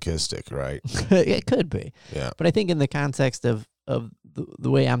masochistic, right? It could be. Yeah. But I think in the context of the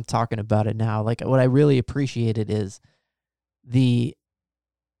way I'm talking about it now, like what I really appreciated is it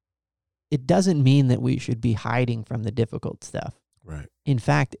doesn't mean that we should be hiding from the difficult stuff. Right. In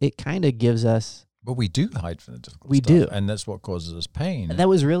fact, it kind of gives us... But we do hide from the difficult we stuff. do. And that's what causes us pain. And that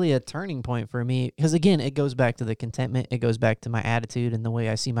was really a turning point for me. Because again, it goes back to the contentment. It goes back to my attitude and the way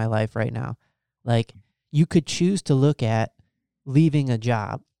I see my life right now. Like, you could choose to look at leaving a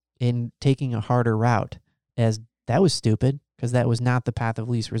job and taking a harder route as that was stupid because that was not the path of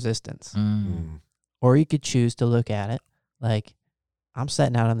least resistance. Or you could choose to look at it like, I'm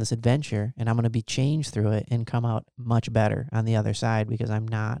setting out on this adventure and I'm going to be changed through it and come out much better on the other side because I'm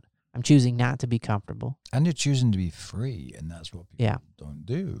choosing not to be comfortable. And you're choosing to be free, and that's what people don't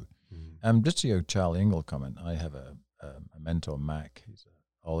do. Just to your Charlie Engle comment, I have a mentor, Mac. He's an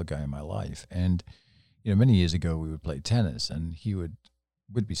older guy in my life. And, you know, many years ago we would play tennis, and he would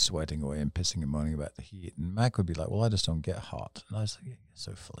be sweating away and pissing and moaning about the heat. And Mac would be like, well, I just don't get hot. And I was like, you're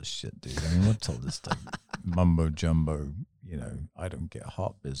so full of shit, dude. I mean, what's all this like mumbo jumbo, you know, I don't get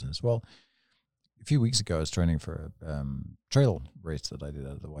hot business? Well, a few weeks ago, I was training for a trail race that I did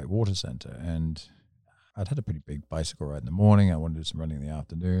at the Whitewater Center, and I'd had a pretty big bicycle ride in the morning. I wanted to do some running in the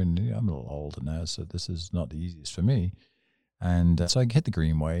afternoon. You know, I'm a little older now, so this is not the easiest for me. And so I hit the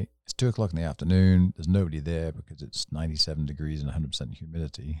Greenway. It's 2:00 in the afternoon. There's nobody there because it's 97 degrees and 100%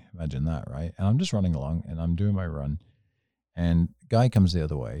 humidity. Imagine that, right? And I'm just running along, and I'm doing my run. And a guy comes the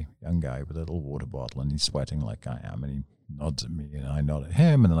other way, young guy with a little water bottle, and he's sweating like I am, and he nods at me, and I nod at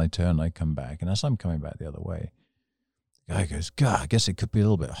him, and then I turn and I come back. And as I'm coming back the other way, the guy goes, God, I guess it could be a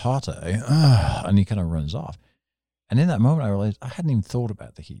little bit hotter. And he kind of runs off. And in that moment, I realized I hadn't even thought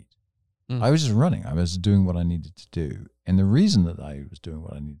about the heat. I was just running. I was doing what I needed to do. And the reason that I was doing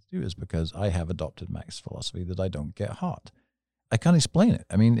what I needed to do is because I have adopted Mac's philosophy that I don't get hot. I can't explain it.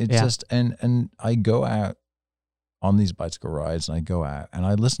 I mean, it's just, and I go out on these bicycle rides, and I go out and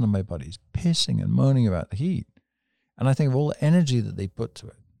I listen to my buddies pissing and moaning about the heat. And I think of all the energy that they put to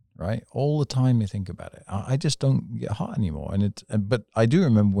it, right? All the time you think about it. I just don't get hot anymore. But I do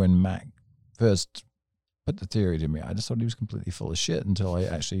remember when Mac first put the theory to me, I just thought he was completely full of shit until I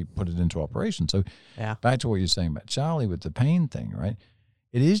actually put it into operation. So back to what you're saying about Charlie with the pain thing, right?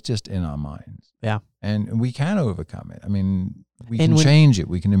 It is just in our minds. Yeah. And we can overcome it. I mean, we can change it.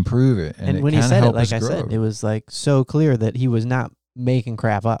 We can improve it. And when he said it, like I said, it was like so clear that he was not making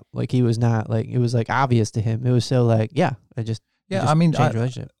crap up. Like he was not like, it was like obvious to him. It was so like, I mean,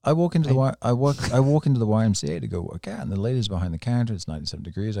 I walk into the YMCA to go work out, and the lady's behind the counter. It's 97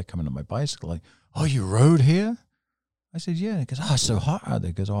 degrees. I come in on my bicycle, like, oh, you rode here? I said, yeah. Because it's so hot out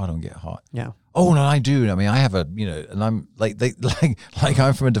there. Because I don't get hot. Yeah. Oh no, I do. I mean, I have and I'm like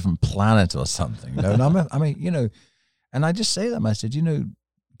I'm from a different planet or something. You know? And and I just say that. I said, a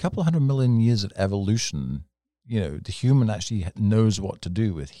couple of 100 million years of evolution. The human actually knows what to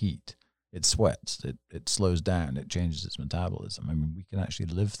do with heat. It sweats, it slows down, it changes its metabolism. I mean, we can actually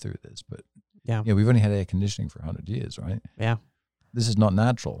live through this, but we've only had air conditioning for 100 years, right? Yeah. This is not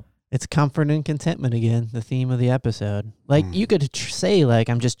natural. It's comfort and contentment again, the theme of the episode. Like you could say like,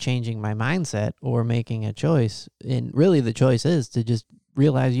 I'm just changing my mindset or making a choice. And really the choice is to just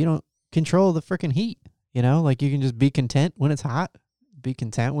realize you don't control the freaking heat, like you can just be content when it's hot, be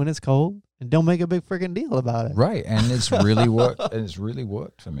content when it's cold, And don't make a big freaking deal about it. Right. And it's really worked. And it's really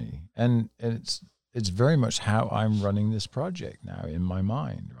worked for me. And it's very much how I'm running this project now in my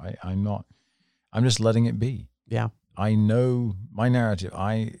mind, right? I'm just letting it be. Yeah. I know my narrative.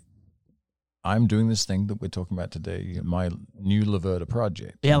 I'm doing this thing that we're talking about today, my new Laverta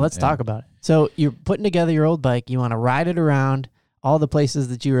project. Yeah, let's talk about it. So you're putting together your old bike. You want to ride it around all the places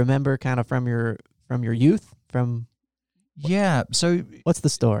that you remember kind of from your youth, Yeah. So what's the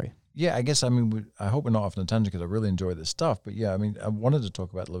story? yeah, I guess, I mean, I hope we're not off on a tangent because I really enjoy this stuff. But yeah, I mean, I wanted to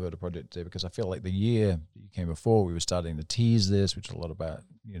talk about the Laverta project today because I feel like the year that you came before, we were starting to tease this, which is a lot about,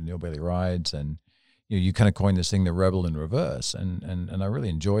 Neil Bailey rides, and you kind of coined this thing, the rebel in reverse, and I really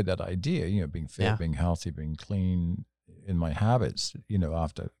enjoyed that idea. Being fit, being healthy, being clean in my habits.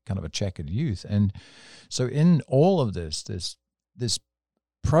 After kind of a checkered youth, and so in all of this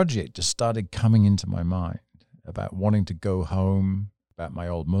project just started coming into my mind about wanting to go home, about my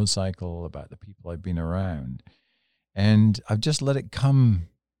old motorcycle, about the people I've been around. And I've just let it come.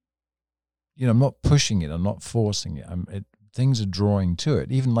 I'm not pushing it. I'm not forcing it. Things are drawing to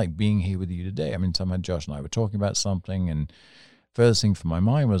it, even like being here with you today. I mean, somehow Josh and I were talking about something, and first thing for my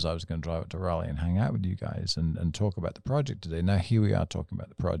mind was I was going to drive up to Raleigh and hang out with you guys and talk about the project today. Now, here we are talking about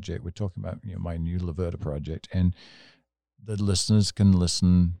the project. We're talking about my new Laverta project, and the listeners can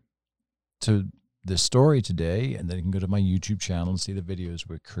listen to this story today, and then you can go to my YouTube channel and see the videos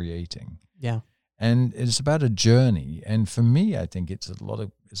we're creating. Yeah. And it's about a journey. And for me, I think it's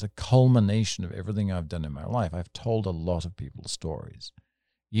a culmination of everything I've done in my life. I've told a lot of people's stories.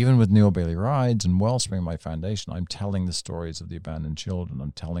 Even with Neil Bailey Rides and Wellspring, my foundation, I'm telling the stories of the abandoned children.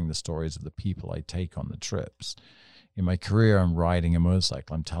 I'm telling the stories of the people I take on the trips. In my career, I'm riding a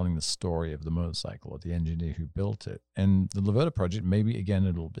motorcycle. I'm telling the story of the motorcycle or the engineer who built it. And the Laverta project, maybe again a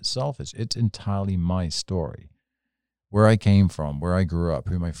little bit selfish, it's entirely my story. Where I came from, where I grew up,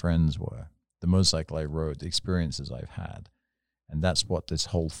 who my friends were, the motorcycle I rode, the experiences I've had. And that's what this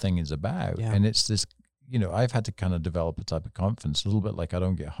whole thing is about. Yeah. And it's this, I've had to kind of develop a type of confidence, a little bit like I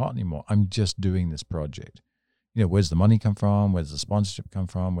don't get hot anymore. I'm just doing this project. Where's the money come from? Where's the sponsorship come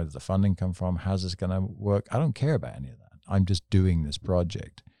from? Where's the funding come from? How's this going to work? I don't care about any of that. I'm just doing this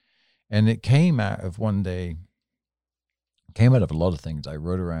project. And it came out of one day, came out of a lot of things. I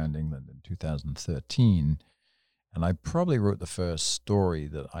rode around England in 2013, and I probably wrote the first story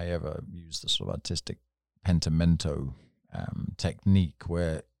that I ever used the sort of artistic pentimento technique,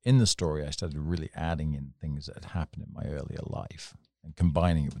 where in the story I started really adding in things that had happened in my earlier life and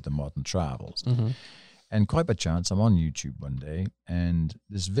combining it with the modern travels. Mm-hmm. And quite by chance, I'm on YouTube one day, and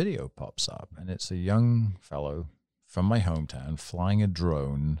this video pops up, and it's a young fellow from my hometown flying a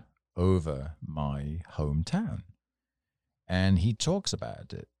drone over my hometown. And he talks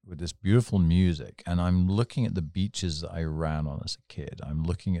about it with this beautiful music, and I'm looking at the beaches that I ran on as a kid. I'm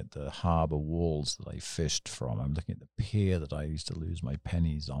looking at the harbor walls that I fished from. I'm looking at the pier that I used to lose my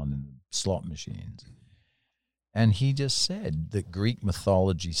pennies on in the slot machines. And he just said that Greek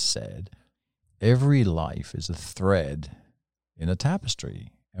mythology said, every life is a thread in a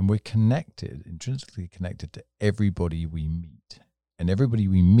tapestry, and we're connected, intrinsically connected to everybody we meet. And everybody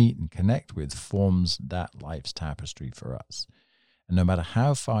we meet and connect with forms that life's tapestry for us. And no matter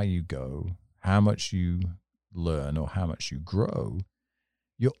how far you go, how much you learn or how much you grow,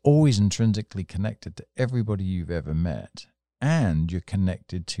 you're always intrinsically connected to everybody you've ever met, and you're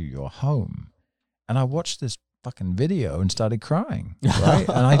connected to your home. And I watched this fucking video and started crying, right?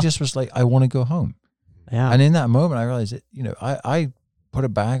 And I just was like, I want to go home. Yeah. And in that moment, I realized that, I put a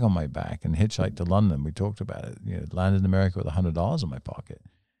bag on my back and hitchhiked to London. We talked about it, landed in America with $100 in my pocket,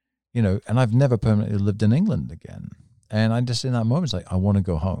 and I've never permanently lived in England again. And I just, in that moment, it's like, I want to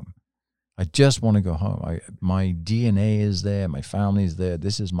go home. I just want to go home. My DNA is there. My family is there.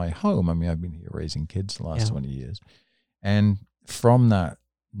 This is my home. I mean, I've been here raising kids the last 20 years. And from that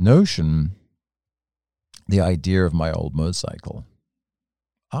notion, the idea of my old motorcycle,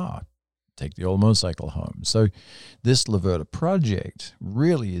 take the old motorcycle home. So this Laverta project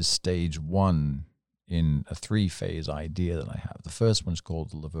really is stage one in a 3-phase idea that I have. The first one's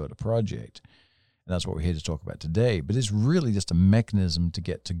called the Laverta project, and that's what we're here to talk about today. But it's really just a mechanism to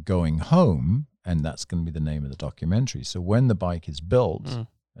get to going home, and that's going to be the name of the documentary. So when the bike is built,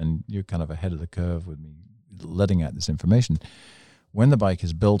 and you're kind of ahead of the curve with me letting out this information, when the bike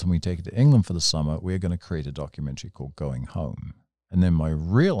is built and we take it to England for the summer, we're going to create a documentary called Going Home. And then my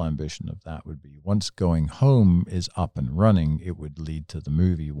real ambition of that would be, once Going Home is up and running, it would lead to the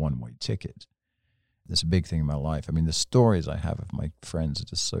movie One Way Ticket. That's a big thing in my life. I mean, the stories I have of my friends are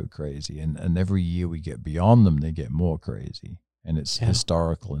just so crazy. And every year we get beyond them, they get more crazy. and it's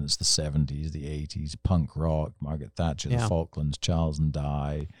historical, and it's the 70s, the 80s, punk rock, Margaret Thatcher, the Falklands, Charles and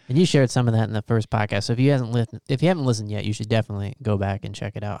Di. And you shared some of that in the first podcast. So if you haven't listened yet, you should definitely go back and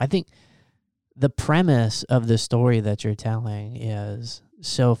check it out. I think the premise of the story that you're telling is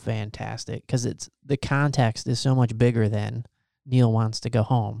so fantastic because the context is so much bigger than Neil wants to go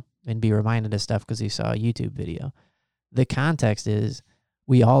home and be reminded of stuff because he saw a YouTube video. The context is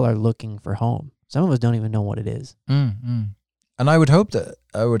we all are looking for home. Some of us don't even know what it is. Mm-hmm. And I would hope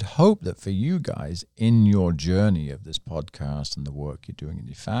that for you guys in your journey of this podcast and the work you're doing in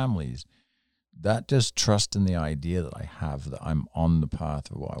your families, that just trust in the idea that I have that I'm on the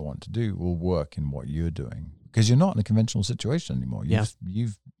path of what I want to do will work in what you're doing. Because you're not in a conventional situation anymore.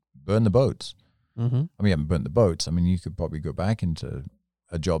 You've burned the boats. Mm-hmm. I mean, you haven't burnt the boats. I mean, you could probably go back into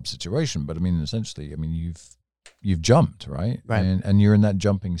a job situation, but I mean, essentially, I mean, you've jumped, right? And you're in that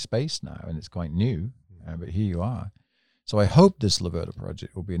jumping space now, and it's quite new, but here you are. So I hope this Laverta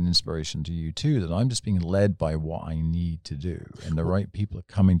project will be an inspiration to you too, that I'm just being led by what I need to do, and the right people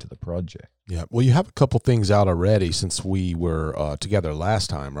are coming to the project. Yeah. Well, you have a couple things out already since we were together last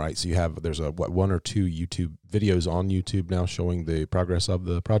time, right? So there's one or two YouTube videos on YouTube now showing the progress of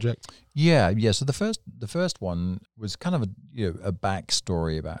the project. Yeah. So the first one was kind of a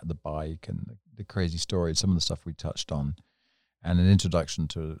backstory about the bike and the crazy story, some of the stuff we touched on, and an introduction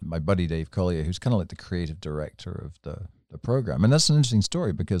to my buddy Dave Collier, who's kind of like the creative director of the program. And that's an interesting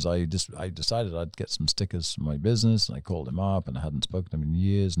story because I decided I'd get some stickers from my business, and I called him up, and I hadn't spoken to him in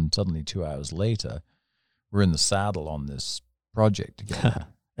years, and suddenly 2 hours later, we're in the saddle on this project together.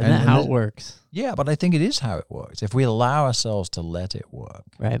 Isn't that how it works? Yeah, but I think it is how it works. If we allow ourselves to let it work.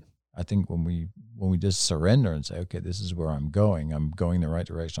 Right. I think when we just surrender and say, okay, this is where I'm going the right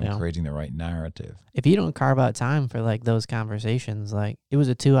direction, I'm creating the right narrative. If you don't carve out time for like those conversations, like it was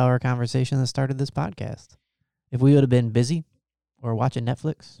a 2-hour conversation that started this podcast. If we would have been busy or watching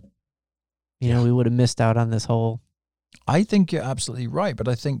Netflix, you know, we would have missed out on this whole. I think you're absolutely right, but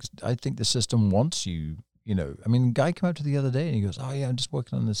I think the system wants you. You know, I mean, a guy came up to the other day and he goes, "Oh yeah, I'm just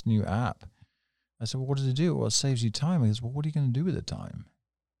working on this new app." I said, "Well, what does it do?" "Well, it saves you time." He goes, "Well, what are you going to do with the time?"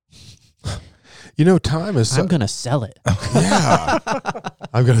 You know, time is. I'm gonna sell it. Yeah,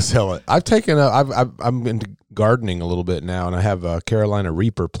 I'm gonna sell it. I'm into gardening a little bit now, and I have a Carolina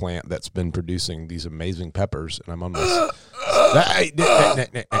Reaper plant that's been producing these amazing peppers, and I'm on this.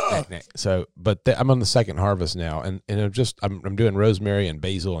 I'm on the second harvest now, and I'm doing rosemary and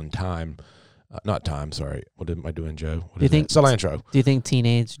basil and thyme. Not thyme, sorry. What am I doing, Joe? What do you think? Cilantro. Do you think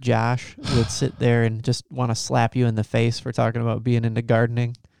teenage Josh would sit there and just want to slap you in the face for talking about being into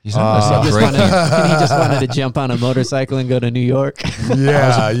gardening? He just wanted to jump on a motorcycle and go to New York.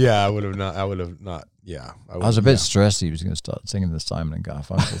 I would have not. Yeah, I was a bit stressed. He was going to start singing the Simon and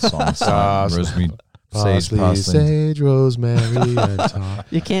Garfunkel song. Rosemary, sage, rosemary, and thyme.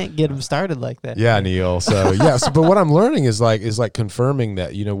 You can't get him started like that. Yeah, Neil. So but what I'm learning is like confirming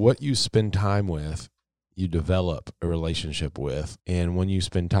that, you know, what you spend time with, you develop a relationship with, and when you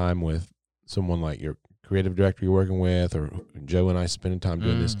spend time with someone like your creative director you're working with, or Joe and I spending time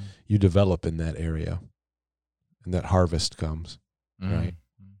doing this, you develop in that area, and that harvest comes, right?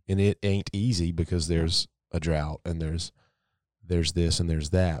 And it ain't easy because there's a drought and there's this and there's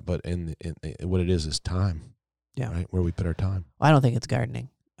that, but in what it is time, right? Where we put our time. Well, I don't think it's gardening.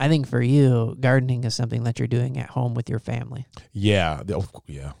 I think for you, gardening is something that you're doing at home with your family. Yeah.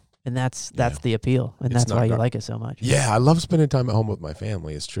 And that's the appeal, and that's why you like it so much. Yeah, I love spending time at home with my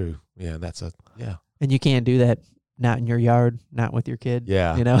family. It's true. Yeah, And you can't do that not in your yard, not with your kid.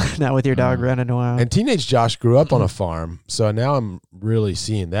 Yeah. You know, not with your dog running around. And teenage Josh grew up on a farm, so now I'm really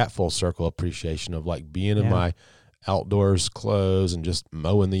seeing that full circle appreciation of like being in my outdoors clothes and just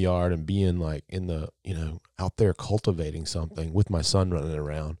mowing the yard and being like in the, you know, out there cultivating something with my son running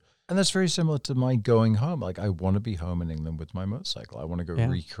around. And that's very similar to my going home. Like, I want to be home in England with my motorcycle. I want to go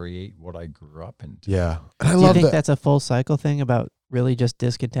recreate what I grew up into. Yeah. And Do you think that's a full cycle thing about really just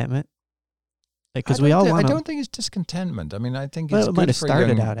discontentment? Because I don't think it's discontentment. I mean, I think it's it might have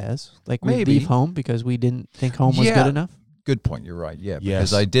started out as like we leave home because we didn't think home was good enough. Good point. You're right. Yeah,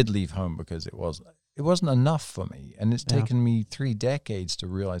 because I did leave home because it wasn't enough for me, and it's taken me 3 decades to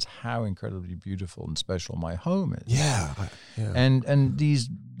realize how incredibly beautiful and special my home is. Yeah. And these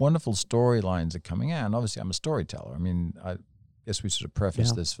wonderful storylines are coming out. And obviously, I'm a storyteller. I mean, I guess we sort of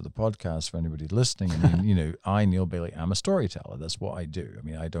preface this for the podcast for anybody listening. I mean, you know, I, Neil Bailey, I'm a storyteller. That's what I do. I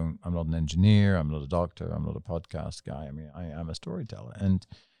mean, I'm not an engineer. I'm not a doctor. I'm not a podcast guy. I mean, I am a storyteller. And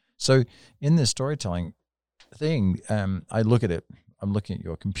so in this storytelling thing, I look at it I'm looking at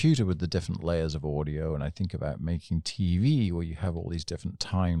your computer with the different layers of audio, and I think about making TV where you have all these different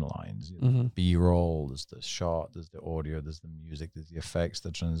timelines. B-roll, there's the shot, there's the audio, there's the music, there's the effects,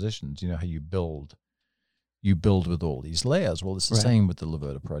 the transitions. You know how you build with all these layers. Well, it's the same with the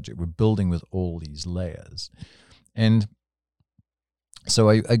Laverta project. We're building with all these layers. And so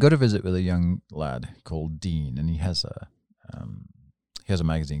I go to visit with a young lad called Dean, and he has a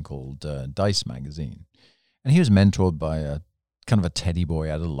magazine called Dice Magazine. And he was mentored by a kind of a teddy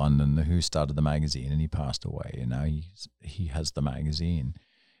boy out of London who started the magazine, and he passed away, and now he has the magazine.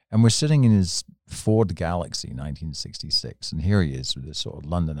 And we're sitting in his Ford Galaxy 1966, and here he is with this sort of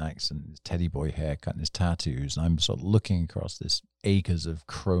London accent, his teddy boy haircut and his tattoos, and I'm sort of looking across this acres of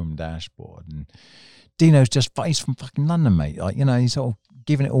chrome dashboard, and Dino's just, he's from fucking London, mate. Like, you know, he's sort of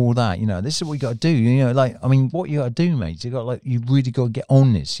giving it all that, you know, this is what you got to do, you know, like, I mean, what you got to do, mate, you really got to get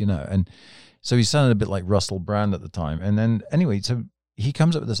on this, you know. And so he sounded a bit like Russell Brand at the time. And then anyway, so he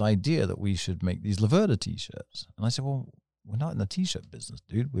comes up with this idea that we should make these Laverta t-shirts. And I said, well, we're not in the t-shirt business,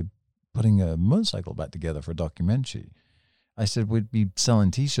 dude. We're putting a motorcycle back together for a documentary. I said, we'd be selling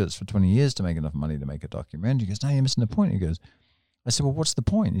t-shirts for 20 years to make enough money to make a documentary. He goes, no, you're missing the point. He goes, I said, well, what's the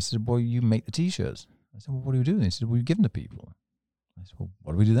point? He said, well, you make the t-shirts. I said, well, what do we do? And he said, well, we give them to people. I said, well,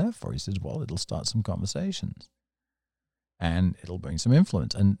 what do we do that for? He says, well, it'll start some conversations. And it'll bring some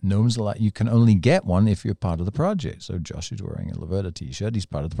influence. And no one's allowed, you can only get one if you're part of the project. So Josh is wearing a Laverta t-shirt. He's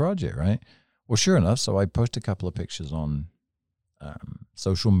part of the project, right? Well, sure enough, so I posted a couple of pictures on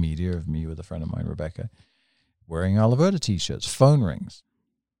social media of me with a friend of mine, Rebecca, wearing our Laverta t-shirts. Phone rings.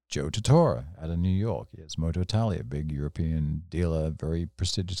 Joe Tortora out of New York. He has Moto Italia, big European dealer, very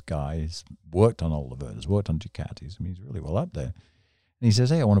prestigious guy. He's worked on all Lavertas, worked on Ducatis. I mean, he's really well up there. And he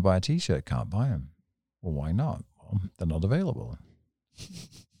says, hey, I want to buy a t-shirt. Can't buy them. Well, why not? They're not available.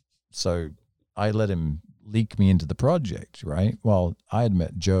 So I let him leak me into the project, right? Well, I had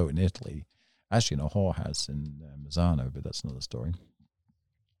met Joe in Italy, actually in a whorehouse in Mazzano, but that's another story.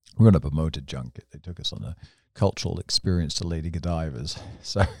 We went up a motor junket. They took us on a cultural experience to Lady Godiva's.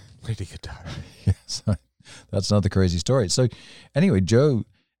 So Lady Godiva. Yeah, so that's another crazy story. So anyway, Joe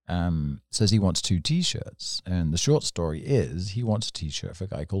says he wants 2 t-shirts. And the short story is he wants a t-shirt for a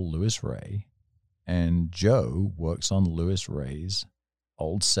guy called Louis Ray. And Joe works on Louis Ray's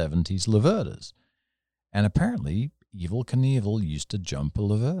old 70s Lavertas. And apparently, Evel Knievel used to jump a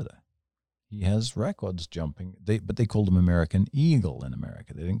Laverta. He has records jumping, but they called him American Eagle in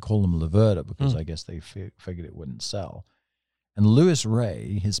America. They didn't call him Laverta because I guess they figured it wouldn't sell. And Louis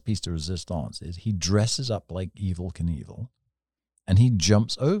Ray, his piece de resistance is he dresses up like Evel Knievel, and he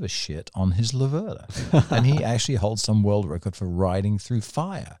jumps over shit on his Laverta. And he actually holds some world record for riding through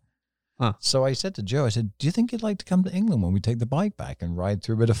fire. Huh. So I said to Joe, I said, do you think you'd like to come to England when we take the bike back and ride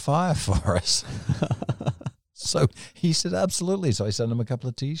through a bit of fire for us? So he said, absolutely. So I sent him a couple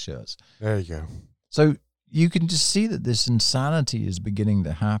of t-shirts. There you go. So you can just see that this insanity is beginning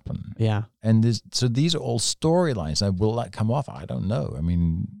to happen. Yeah. And so these are all storylines. Now, will that come off? I don't know. I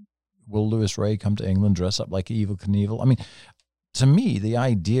mean, will Louis Ray come to England, dress up like Evel Knievel? I mean, to me, the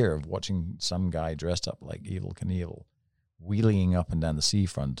idea of watching some guy dressed up like Evel Knievel wheeling up and down the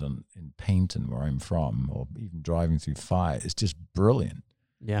seafront in Paynton, where I'm from, or even driving through fire is just brilliant.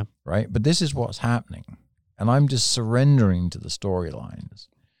 Yeah. Right? But this is what's happening. And I'm just surrendering to the storylines.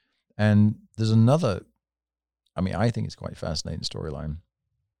 And there's another, I mean, I think it's quite fascinating storyline.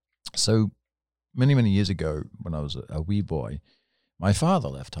 So many, many years ago, when I was a wee boy, my father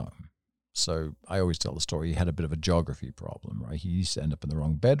left home. So I always tell the story. He had a bit of a geography problem, right? He used to end up in the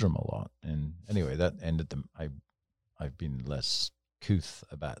wrong bedroom a lot. And anyway, that ended I've been less couth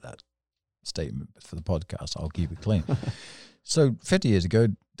about that statement, but for the podcast, I'll keep it clean. So 50 years ago,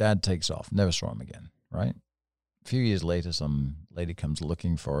 Dad takes off, never saw him again, right? A few years later, some lady comes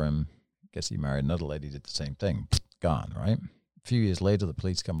looking for him. Guess he married another lady, did the same thing, gone, right? A few years later, the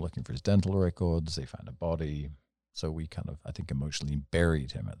police come looking for his dental records. They found a body. So we kind of, I think, emotionally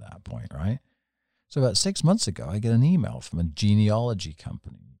buried him at that point, right? So about 6 months ago, I get an email from a genealogy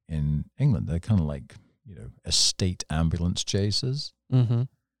company in England. They're kind of like, you know, estate ambulance chasers. Mm-hmm.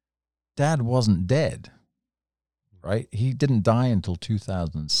 Dad wasn't dead, right? He didn't die until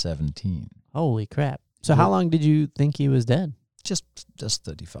 2017. Holy crap. So how long did you think he was dead? Just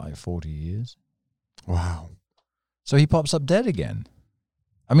 35, 40 years. Wow. So he pops up dead again.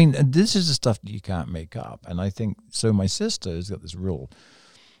 I mean, this is the stuff that you can't make up. And I think, so my sister has got this real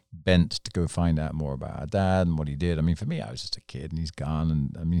bent to go find out more about our dad and what he did. I mean, for me, I was just a kid and he's gone.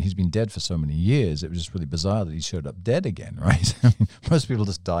 And I mean, he's been dead for so many years. It was just really bizarre that he showed up dead again, right? I mean, most people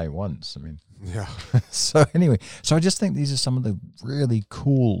just die once. I mean, yeah. So anyway, so I just think these are some of the really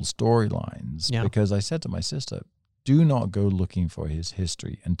cool storylines because I said to my sister, do not go looking for his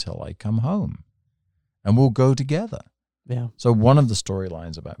history until I come home, and we'll go together. Yeah. So one of the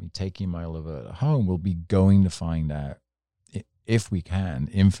storylines about me taking my Laverda home will be going to find out, if we can,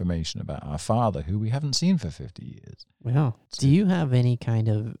 information about our father, who we haven't seen for 50 years. Wow. Do you have any kind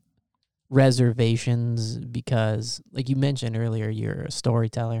of reservations? Because, like you mentioned earlier, you're a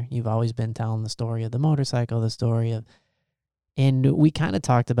storyteller. You've always been telling the story of the motorcycle, the story of, and we kind of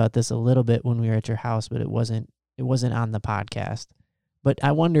talked about this a little bit when we were at your house, but it wasn't on the podcast. But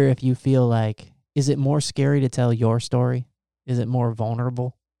I wonder if you feel like, is it more scary to tell your story? Is it more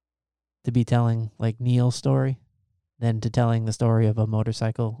vulnerable to be telling like Neil's story than to telling the story of a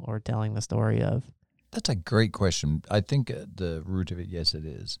motorcycle or telling the story of? That's a great question. I think at the root of it, yes, it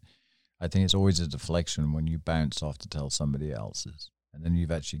is. I think it's always a deflection when you bounce off to tell somebody else's, and then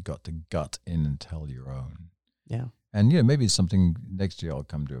you've actually got to gut in and tell your own. Yeah. And, maybe it's something next year I'll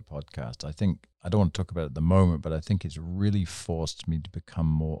come to a podcast. I think, I don't want to talk about it at the moment, but I think it's really forced me to become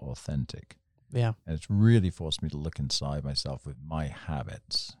more authentic. Yeah. And it's really forced me to look inside myself with my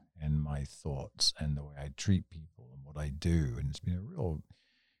habits and my thoughts and the way I treat people and what I do. And it's been a real,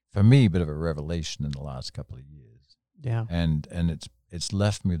 for me, bit of a revelation in the last couple of years. Yeah. And it's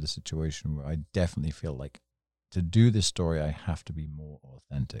left me with a situation where I definitely feel like to do this story, I have to be more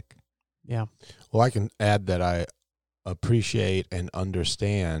authentic. Yeah. Well, I can add that I appreciate and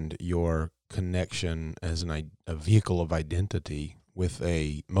understand your connection as a vehicle of identity with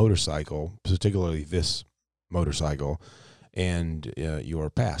a motorcycle, particularly this motorcycle, and your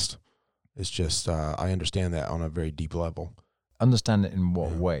past. It's just, I understand that on a very deep level. Understand it in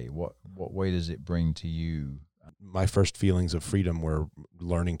what way? What way does it bring to you? My first feelings of freedom were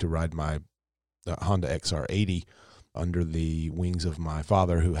learning to ride my Honda XR80 under the wings of my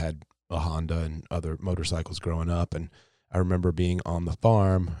father, who had a Honda and other motorcycles growing up. And I remember being on the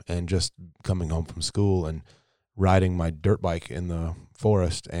farm and just coming home from school and riding my dirt bike in the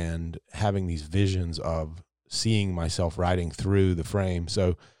forest and having these visions of seeing myself riding through the frame.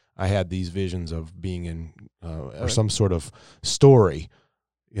 So I had these visions of being in or some sort of story,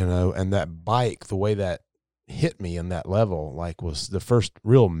 and that bike, the way that hit me in that level, like, was the first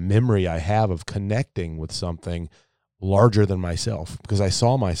real memory I have of connecting with something larger than myself, because I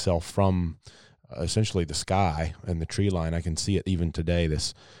saw myself from essentially the sky and the tree line. I can see it even today,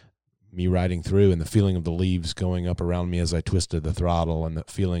 me riding through and the feeling of the leaves going up around me as I twisted the throttle, and the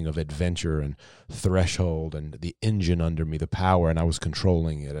feeling of adventure and threshold and the engine under me, the power, and I was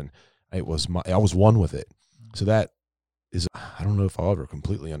controlling it, and I was one with it. So that is, I don't know if I'll ever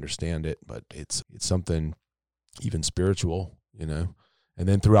completely understand it, but it's something even spiritual, And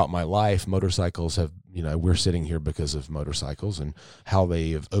then throughout my life, motorcycles have, we're sitting here because of motorcycles and how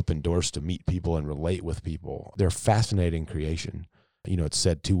they have opened doors to meet people and relate with people. They're a fascinating creation. It's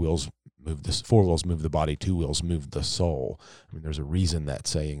said 4 wheels move the body, 2 wheels move the soul. I mean, there's a reason that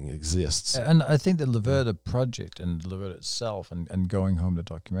saying exists. And I think the Laverda project and Laverda itself, and going home, the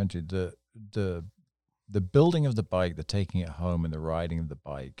documentary, the building of the bike, the taking it home, and the riding of the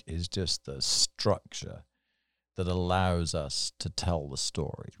bike is just the structure that allows us to tell the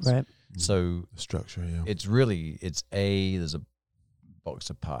stories. Right. So The structure, yeah. it's really, it's A, there's a box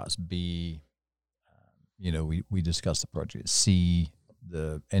of parts. B, we discuss the project. C,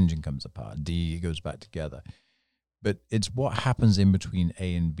 the engine comes apart. D, it goes back together. But it's what happens in between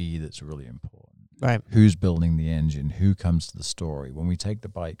A and B that's really important. Right. Who's building the engine? Who comes to the story? When we take the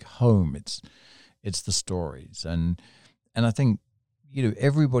bike home, it's the stories. And I think,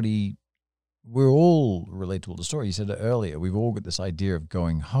 everybody, we're all relatable to story. You said it earlier. We've all got this idea of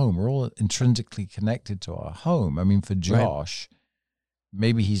going home. We're all intrinsically connected to our home. I mean, for Josh,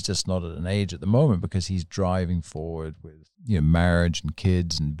 maybe he's just not at an age at the moment because he's driving forward with, marriage and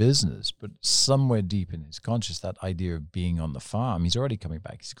kids and business. But somewhere deep in his conscious, that idea of being on the farm, he's already coming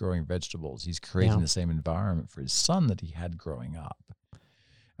back. He's growing vegetables. He's creating the same environment for his son that he had growing up.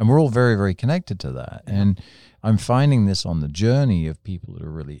 And we're all very, very connected to that. Yeah. And I'm finding this on the journey of people that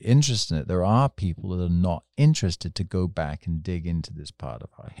are really interested in it. There are people that are not interested to go back and dig into this part of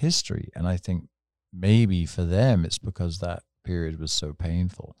our history. And I think maybe for them, it's because that period was so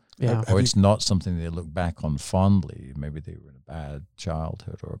painful. Yeah. Or it's not something they look back on fondly. Maybe they were in a bad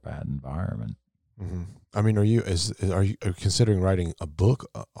childhood or a bad environment. Mm-hmm. I mean, are you considering writing a book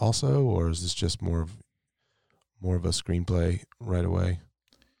also, or is this just more of a screenplay right away?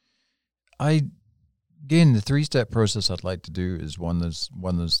 Again, the 3-step process I'd like to do is one, there's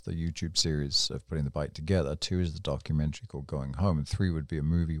the YouTube series of putting the bike together. 2 is the documentary called Going Home. And 3 would be a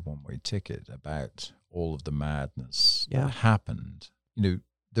movie, One Way Ticket, about all of the madness that happened.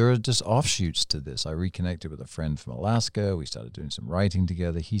 there are just offshoots to this. I reconnected with a friend from Alaska. We started doing some writing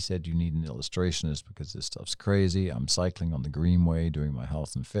together. He said, you need an illustrationist because this stuff's crazy. I'm cycling on the Greenway doing my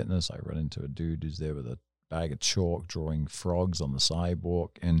health and fitness. I run into a dude who's there with a bag of chalk drawing frogs on the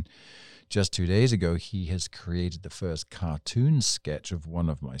sidewalk. And just 2 days ago, he has created the first cartoon sketch of one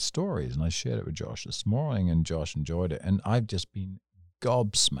of my stories. And I shared it with Josh this morning, and Josh enjoyed it. And I've just been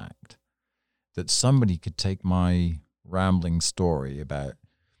gobsmacked that somebody could take my rambling story about,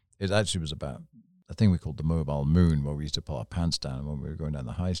 it actually was about a thing we called the mobile moon, where we used to pull our pants down when we were going down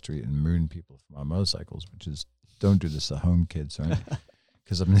the high street and moon people from our motorcycles, which is, don't do this at home, kids, right?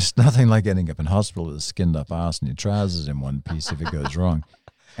 Because I mean, it's nothing like ending up in hospital with a skinned up ass and your trousers in one piece if it goes wrong.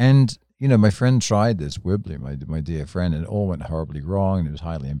 And, you know, my friend tried this, Wibbly, my dear friend, and it all went horribly wrong, and it was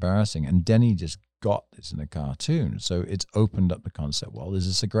highly embarrassing. And Denny just got this in a cartoon. So it's opened up the concept, well, is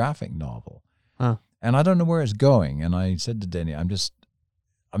this a graphic novel? Huh. And I don't know where it's going. And I said to Denny, I'm just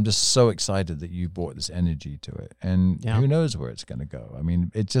so excited that you brought this energy to it. And who knows where it's going to go. I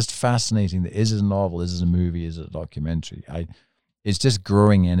mean, it's just fascinating. That is it a novel? Is it a movie? Is it a documentary? It's just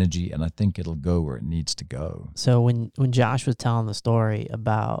growing energy, and I think it'll go where it needs to go. So when Josh was telling the story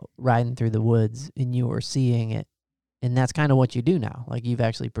about riding through the woods and you were seeing it, and that's kind of what you do now. Like, you've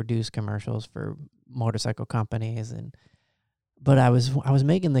actually produced commercials for motorcycle companies, but I was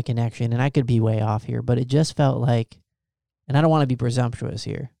making the connection, and I could be way off here, but it just felt like, and I don't want to be presumptuous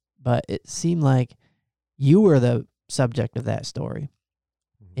here, but it seemed like you were the subject of that story,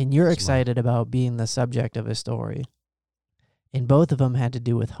 and you're excited about being the subject of a story, and both of them had to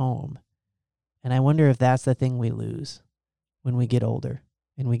do with home. And I wonder if that's the thing we lose when we get older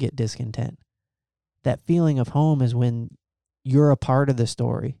and we get discontent. That feeling of home is when you're a part of the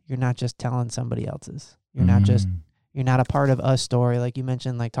story. You're not just telling somebody else's. You're not a part of a story. Like you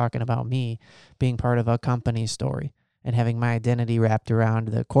mentioned, like talking about me being part of a company's story and having my identity wrapped around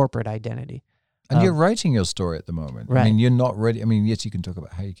the corporate identity. And you're writing your story at the moment. Right. I mean, you're not ready. I mean, yes, you can talk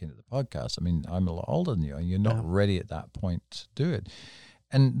about how you came to the podcast. I mean, I'm a lot older than you, and you're not ready at that point to do it.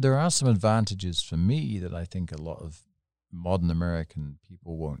 And there are some advantages for me that I think a lot of modern American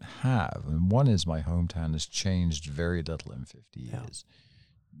people won't have. And one is my hometown has changed very little in 50 years.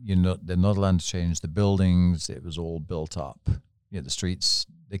 They're not allowed to change the buildings. It was all built up. The streets,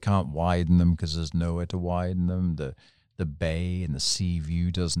 they can't widen them because there's nowhere to widen them. The bay and the sea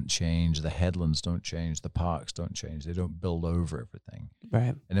view doesn't change. The headlands don't change. The parks don't change. They don't build over everything.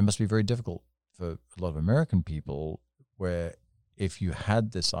 Right. And it must be very difficult for a lot of American people, where if you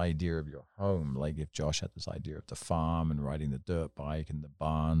had this idea of your home, like if Josh had this idea of the farm and riding the dirt bike and the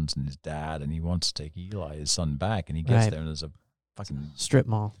barns and his dad, and he wants to take Eli, his son, back, and he gets there and there's a fucking strip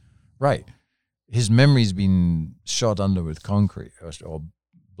mall. Right. His memory's been shot under with concrete or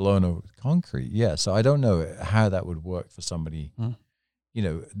blown over with concrete. Yeah. So I don't know how that would work for somebody.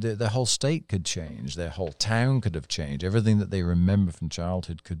 The whole state could change. Their whole town could have changed. Everything that they remember from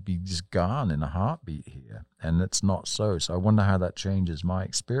childhood could be just gone in a heartbeat here. And it's not so. So I wonder how that changes my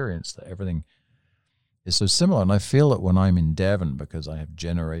experience, that everything is so similar. And I feel it when I'm in Devon, because I have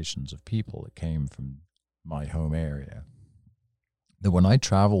generations of people that came from my home area, that when I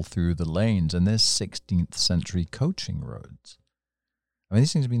travel through the lanes, and there's 16th century coaching roads. I mean,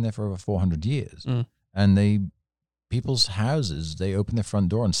 these things have been there for over 400 years. And people's houses, they open their front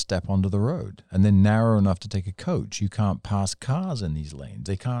door and step onto the road. And they're narrow enough to take a coach. You can't pass cars in these lanes.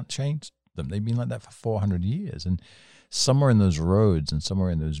 They can't change them. They've been like that for 400 years. And somewhere in those roads and somewhere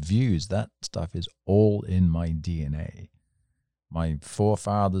in those views, that stuff is all in my DNA. My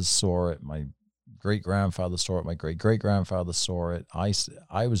forefathers saw it. My great-grandfather saw it. My great-great-grandfather saw it.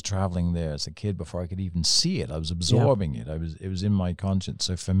 I was traveling there as a kid before I could even see it. I was absorbing it. It was in my conscience.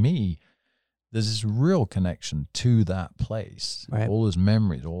 So for me, there's this real connection to that place. Right. All those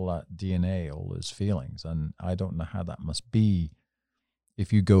memories, all that DNA, all those feelings. And I don't know how that must be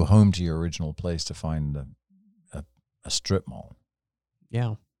if you go home to your original place to find a strip mall.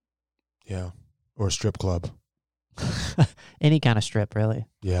 Yeah. Yeah. Or a strip club. Any kind of strip, really.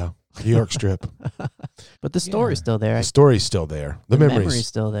 Yeah. New York strip. But the story's still there. The story's still there. The memory's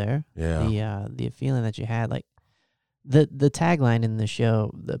still there. Yeah. The feeling that you had, like the tagline in the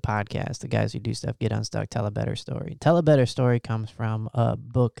show, the podcast, the guys who do stuff get unstuck, tell a better story. Tell a better story comes from a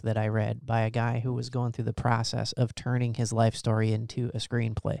book that I read by a guy who was going through the process of turning his life story into a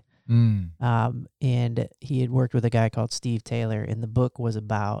screenplay. And he had worked with a guy called Steve Taylor, and the book was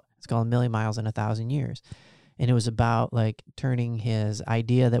about, it's called A Million Miles in 1,000 Years. And it was about like turning his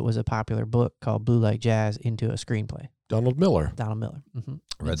idea that was a popular book called Blue Like Jazz into a screenplay. Donald Miller. Mm-hmm.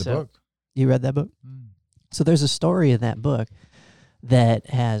 Read the book. You read that book? So there's a story in that book that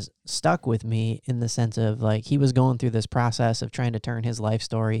has stuck with me in the sense of like he was going through this process of trying to turn his life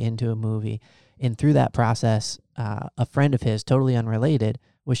story into a movie. And through that process, a friend of his, totally unrelated,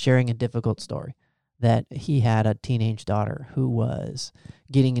 was sharing a difficult story that he had a teenage daughter who was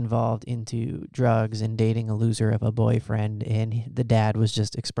getting involved into drugs and dating a loser of a boyfriend. And the dad was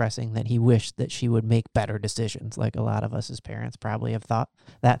just expressing that he wished that she would make better decisions. Like a lot of us as parents probably have thought,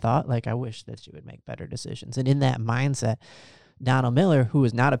 like, I wish that she would make better decisions. And in that mindset, Donald Miller, who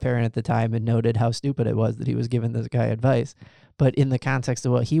was not a parent at the time and noted how stupid it was that he was giving this guy advice, but in the context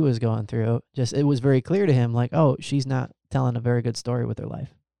of what he was going through, just it was very clear to him, like, oh, she's not telling a very good story with her life.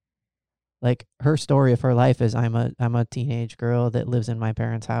 Like her story of her life is I'm a teenage girl that lives in my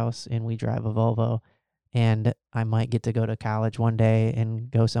parents' house and we drive a Volvo, and I might get to go to college one day and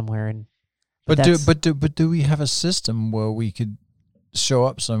go somewhere. And but do we have a system where we could show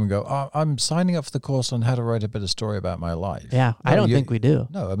up somewhere and go, oh, I'm signing up for the course on how to write a better story about my life? Yeah, I don't think we do.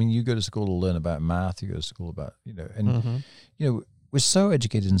 No, I mean, you go to school to learn about math. You go to school about, and we're so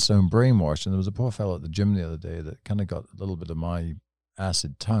educated and so brainwashed. And there was a poor fellow at the gym the other day that kind of got a little bit of my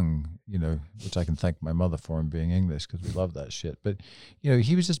acid tongue, which I can thank my mother for, him being English, because we love that shit. But,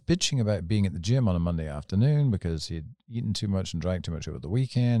 he was just bitching about being at the gym on a Monday afternoon because he had eaten too much and drank too much over the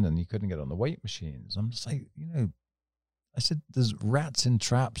weekend and he couldn't get on the weight machines. I'm just like, I said, there's rats in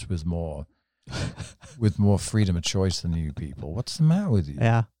traps with more freedom of choice than you people. What's the matter with you?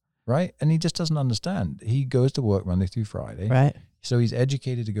 Yeah. Right? And he just doesn't understand. He goes to work Monday through Friday. Right. So he's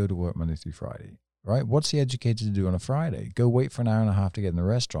educated to go to work Monday through Friday. Right? What's he educated to do on a Friday? Go wait for an hour and a half to get in the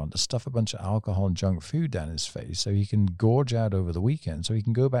restaurant, to stuff a bunch of alcohol and junk food down his face so he can gorge out over the weekend, so he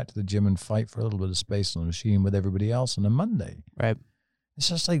can go back to the gym and fight for a little bit of space on the machine with everybody else on a Monday. Right. It's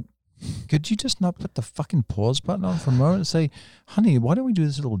just like, could you just not put the fucking pause button on for a moment and say, honey, why don't we do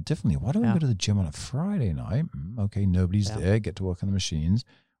this a little differently? Why don't we go to the gym on a Friday night? Okay, nobody's there. Get to work on the machines.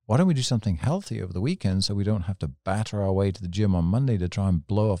 Why don't we do something healthy over the weekend so we don't have to batter our way to the gym on Monday to try and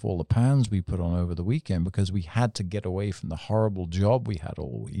blow off all the pounds we put on over the weekend because we had to get away from the horrible job we had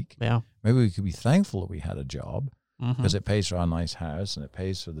all week? Yeah. Maybe we could be thankful that we had a job because it pays for our nice house and it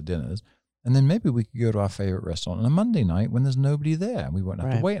pays for the dinners. And then maybe we could go to our favorite restaurant on a Monday night when there's nobody there and we won't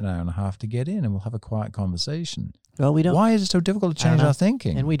have to wait an hour and a half to get in, and we'll have a quiet conversation. Well, we don't. Why is it so difficult to change our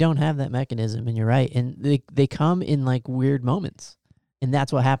thinking? And we don't have that mechanism, and you're right. And they come in like weird moments. And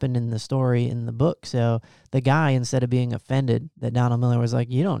that's what happened in the story in the book. So the guy, instead of being offended that Donald Miller was like,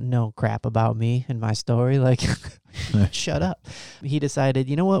 you don't know crap about me and my story, like, shut up. He decided,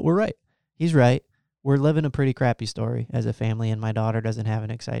 you know what, we're right. He's right. We're living a pretty crappy story as a family, and my daughter doesn't have an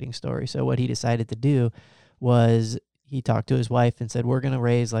exciting story. So what he decided to do was he talked to his wife and said, we're going to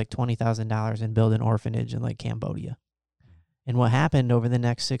raise like $20,000 and build an orphanage in like Cambodia. And what happened over the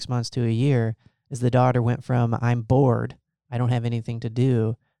next 6 months to a year is the daughter went from, I'm bored, I don't have anything to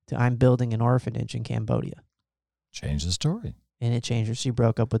do, to I'm building an orphanage in Cambodia. Change the story. And it changed her. She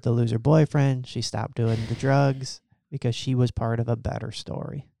broke up with the loser boyfriend. She stopped doing the drugs because she was part of a better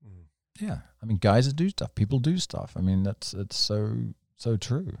story. Yeah. I mean, guys that do stuff, people do stuff. I mean, it's so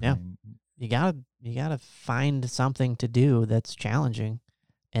true. Yeah. I mean, you gotta find something to do that's challenging,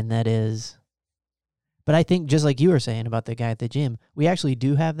 and that is. But I think just like you were saying about the guy at the gym, we actually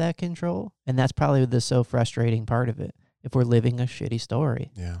do have that control, and that's probably the so frustrating part of it. If we're living a shitty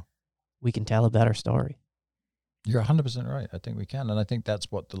story, we can tell a better story. You're 100% right. I think we can, and I think that's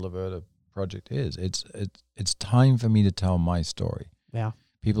what the Laverta Project is. It's time for me to tell my story. Yeah,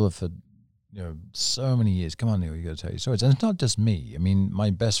 people have for so many years. Come on, Neil, you got to tell your stories, and it's not just me. I mean, my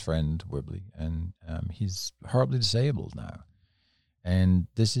best friend Wibbly, and he's horribly disabled now, and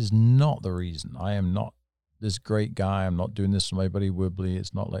this is not the reason. I am not this great guy. I'm not doing this for my buddy Wibbly.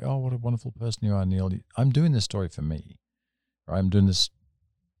 It's not like, oh, what a wonderful person you are, Neil. I'm doing this story for me. I'm doing this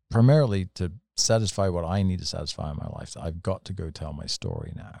primarily to satisfy what I need to satisfy in my life. So I've got to go tell my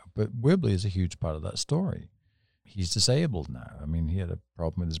story now. But Wibbly is a huge part of that story. He's disabled now. I mean, he had a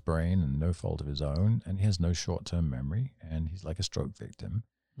problem with his brain and no fault of his own, and he has no short-term memory, and he's like a stroke victim.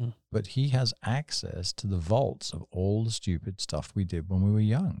 But he has access to the vaults of all the stupid stuff we did when we were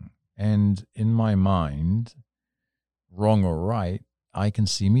young. And in my mind, wrong or right, I can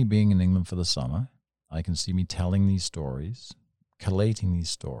see me being in England for the summer. I can see me telling these stories, collating these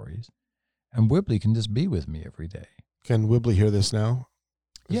stories, and Wibbly can just be with me every day. Can Wibbly hear this now?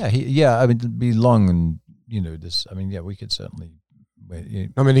 Yeah, I mean, it'd be long and, this, I mean, yeah, we could certainly.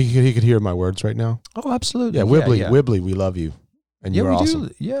 I mean, he could hear my words right now. Oh, absolutely. Yeah, Wibbly, we love you. And you're awesome.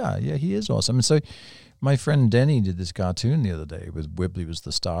 Do. Yeah, he is awesome. And so my friend Denny did this cartoon the other day with Wibbly was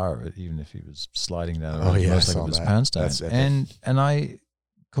the star, even if he was sliding down the motorcycle with his pants down. And I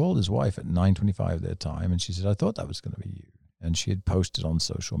called his wife at 9:25 their time, and she said, I thought that was going to be you. and she had posted on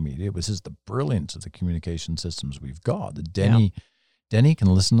social media. This is the brilliance of the communication systems we've got. That Denny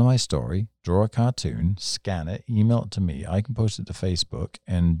can listen to my story, draw a cartoon, scan it, email it to me. I can post it to Facebook,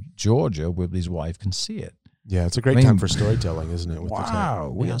 and Georgia, Wibbly's wife, can see it. Yeah, it's a great time for storytelling, isn't it? With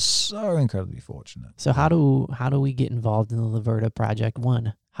Wow, we are so incredibly fortunate. So how do we get involved in the Laverta project?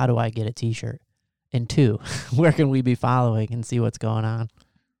 1, how do I get a T-shirt? And 2, where can we be following and see what's going on?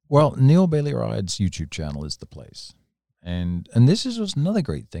 Well, Neil Bailey Ride's YouTube channel is the place. And this was another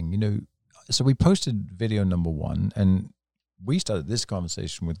great thing. You know, so we posted video number 1, and we started this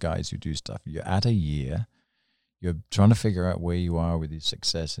conversation with guys who do stuff. You're at a year, you're trying to figure out where you are with your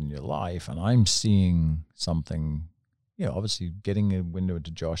success in your life, and I'm seeing something, you know, obviously getting a window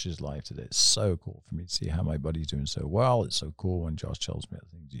into Josh's life today. It's so cool for me to see how my buddy's doing so well. It's so cool when Josh tells me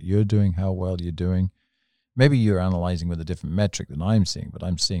the things you're doing, how well you're doing. Maybe you're analyzing with a different metric than I'm seeing, but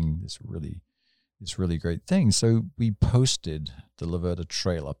I'm seeing this really great thing. So we posted the Laverta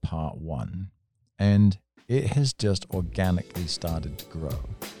trailer part 1, and it has just organically started to grow.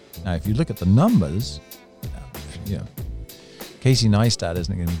 Now, if you look at the numbers, you know, Casey Neistat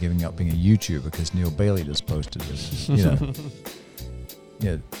isn't going to be giving up being a YouTuber because Neil Bailey just posted it. You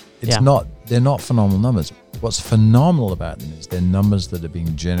know, they're not phenomenal numbers. What's phenomenal about them is they're numbers that are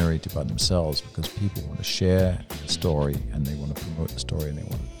being generated by themselves because people want to share the story and they want to promote the story and they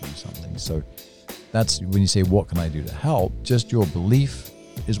want to do something. So that's when you say, what can I do to help? Just your belief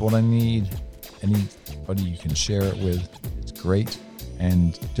is what I need. Anybody you can share it with, it's great.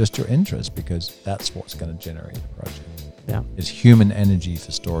 And just your interest, because that's what's going to generate the project. Yeah. It's human energy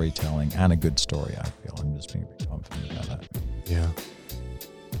for storytelling and a good story, I feel. I'm just being a bit confident about that. Yeah.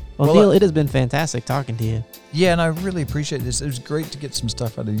 Well, Neil, it has been fantastic talking to you. Yeah, and I really appreciate this. It was great to get some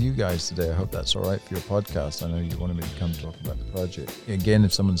stuff out of you guys today. I hope that's all right for your podcast. I know you wanted me to come talk about the project. Again,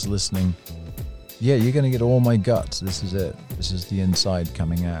 if someone's listening, yeah, you're going to get all my guts. This is it. This is the inside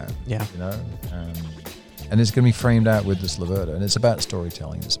coming out. Yeah. You know? And it's going to be framed out with this Laverta. And it's about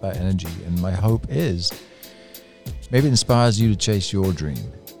storytelling. It's about energy. And my hope is maybe it inspires you to chase your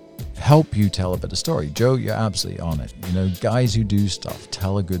dream. Help you tell a better story. Joe, you're absolutely on it. You know, guys who do stuff,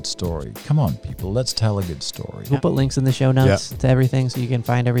 tell a good story. Come on, people, let's tell a good story. We'll put links in the show notes to everything so you can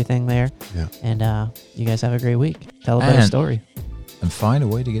find everything there. Yeah. And you guys have a great week. Tell a better story. And find a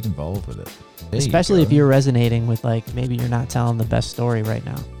way to get involved with it. Especially if you're resonating with, like, maybe you're not telling the best story right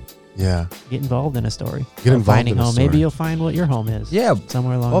now. Yeah. Get involved in a story. Get involved finding in a home. story. Maybe you'll find what your home is. Yeah.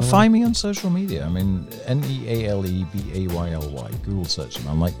 Somewhere along Or the way. find me on social media. I mean, NealeBayly. Google search them.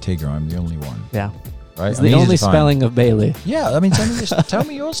 Unlike Tigger, I'm the only one. Yeah. Right? It's the only spelling of Bailey. Yeah. I mean, tell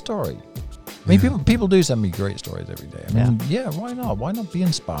me your story. I mean, people do send me great stories every day. I mean, yeah, why not? Why not be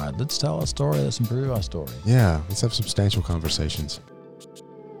inspired? Let's tell our story. Let's improve our story. Yeah. Let's have substantial conversations.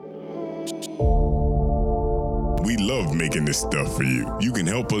 We love making this stuff for you. You can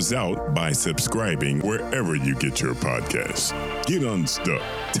help us out by subscribing wherever you get your podcasts. Get unstuck,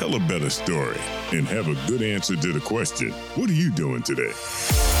 tell a better story, and have a good answer to the question, what are you doing today?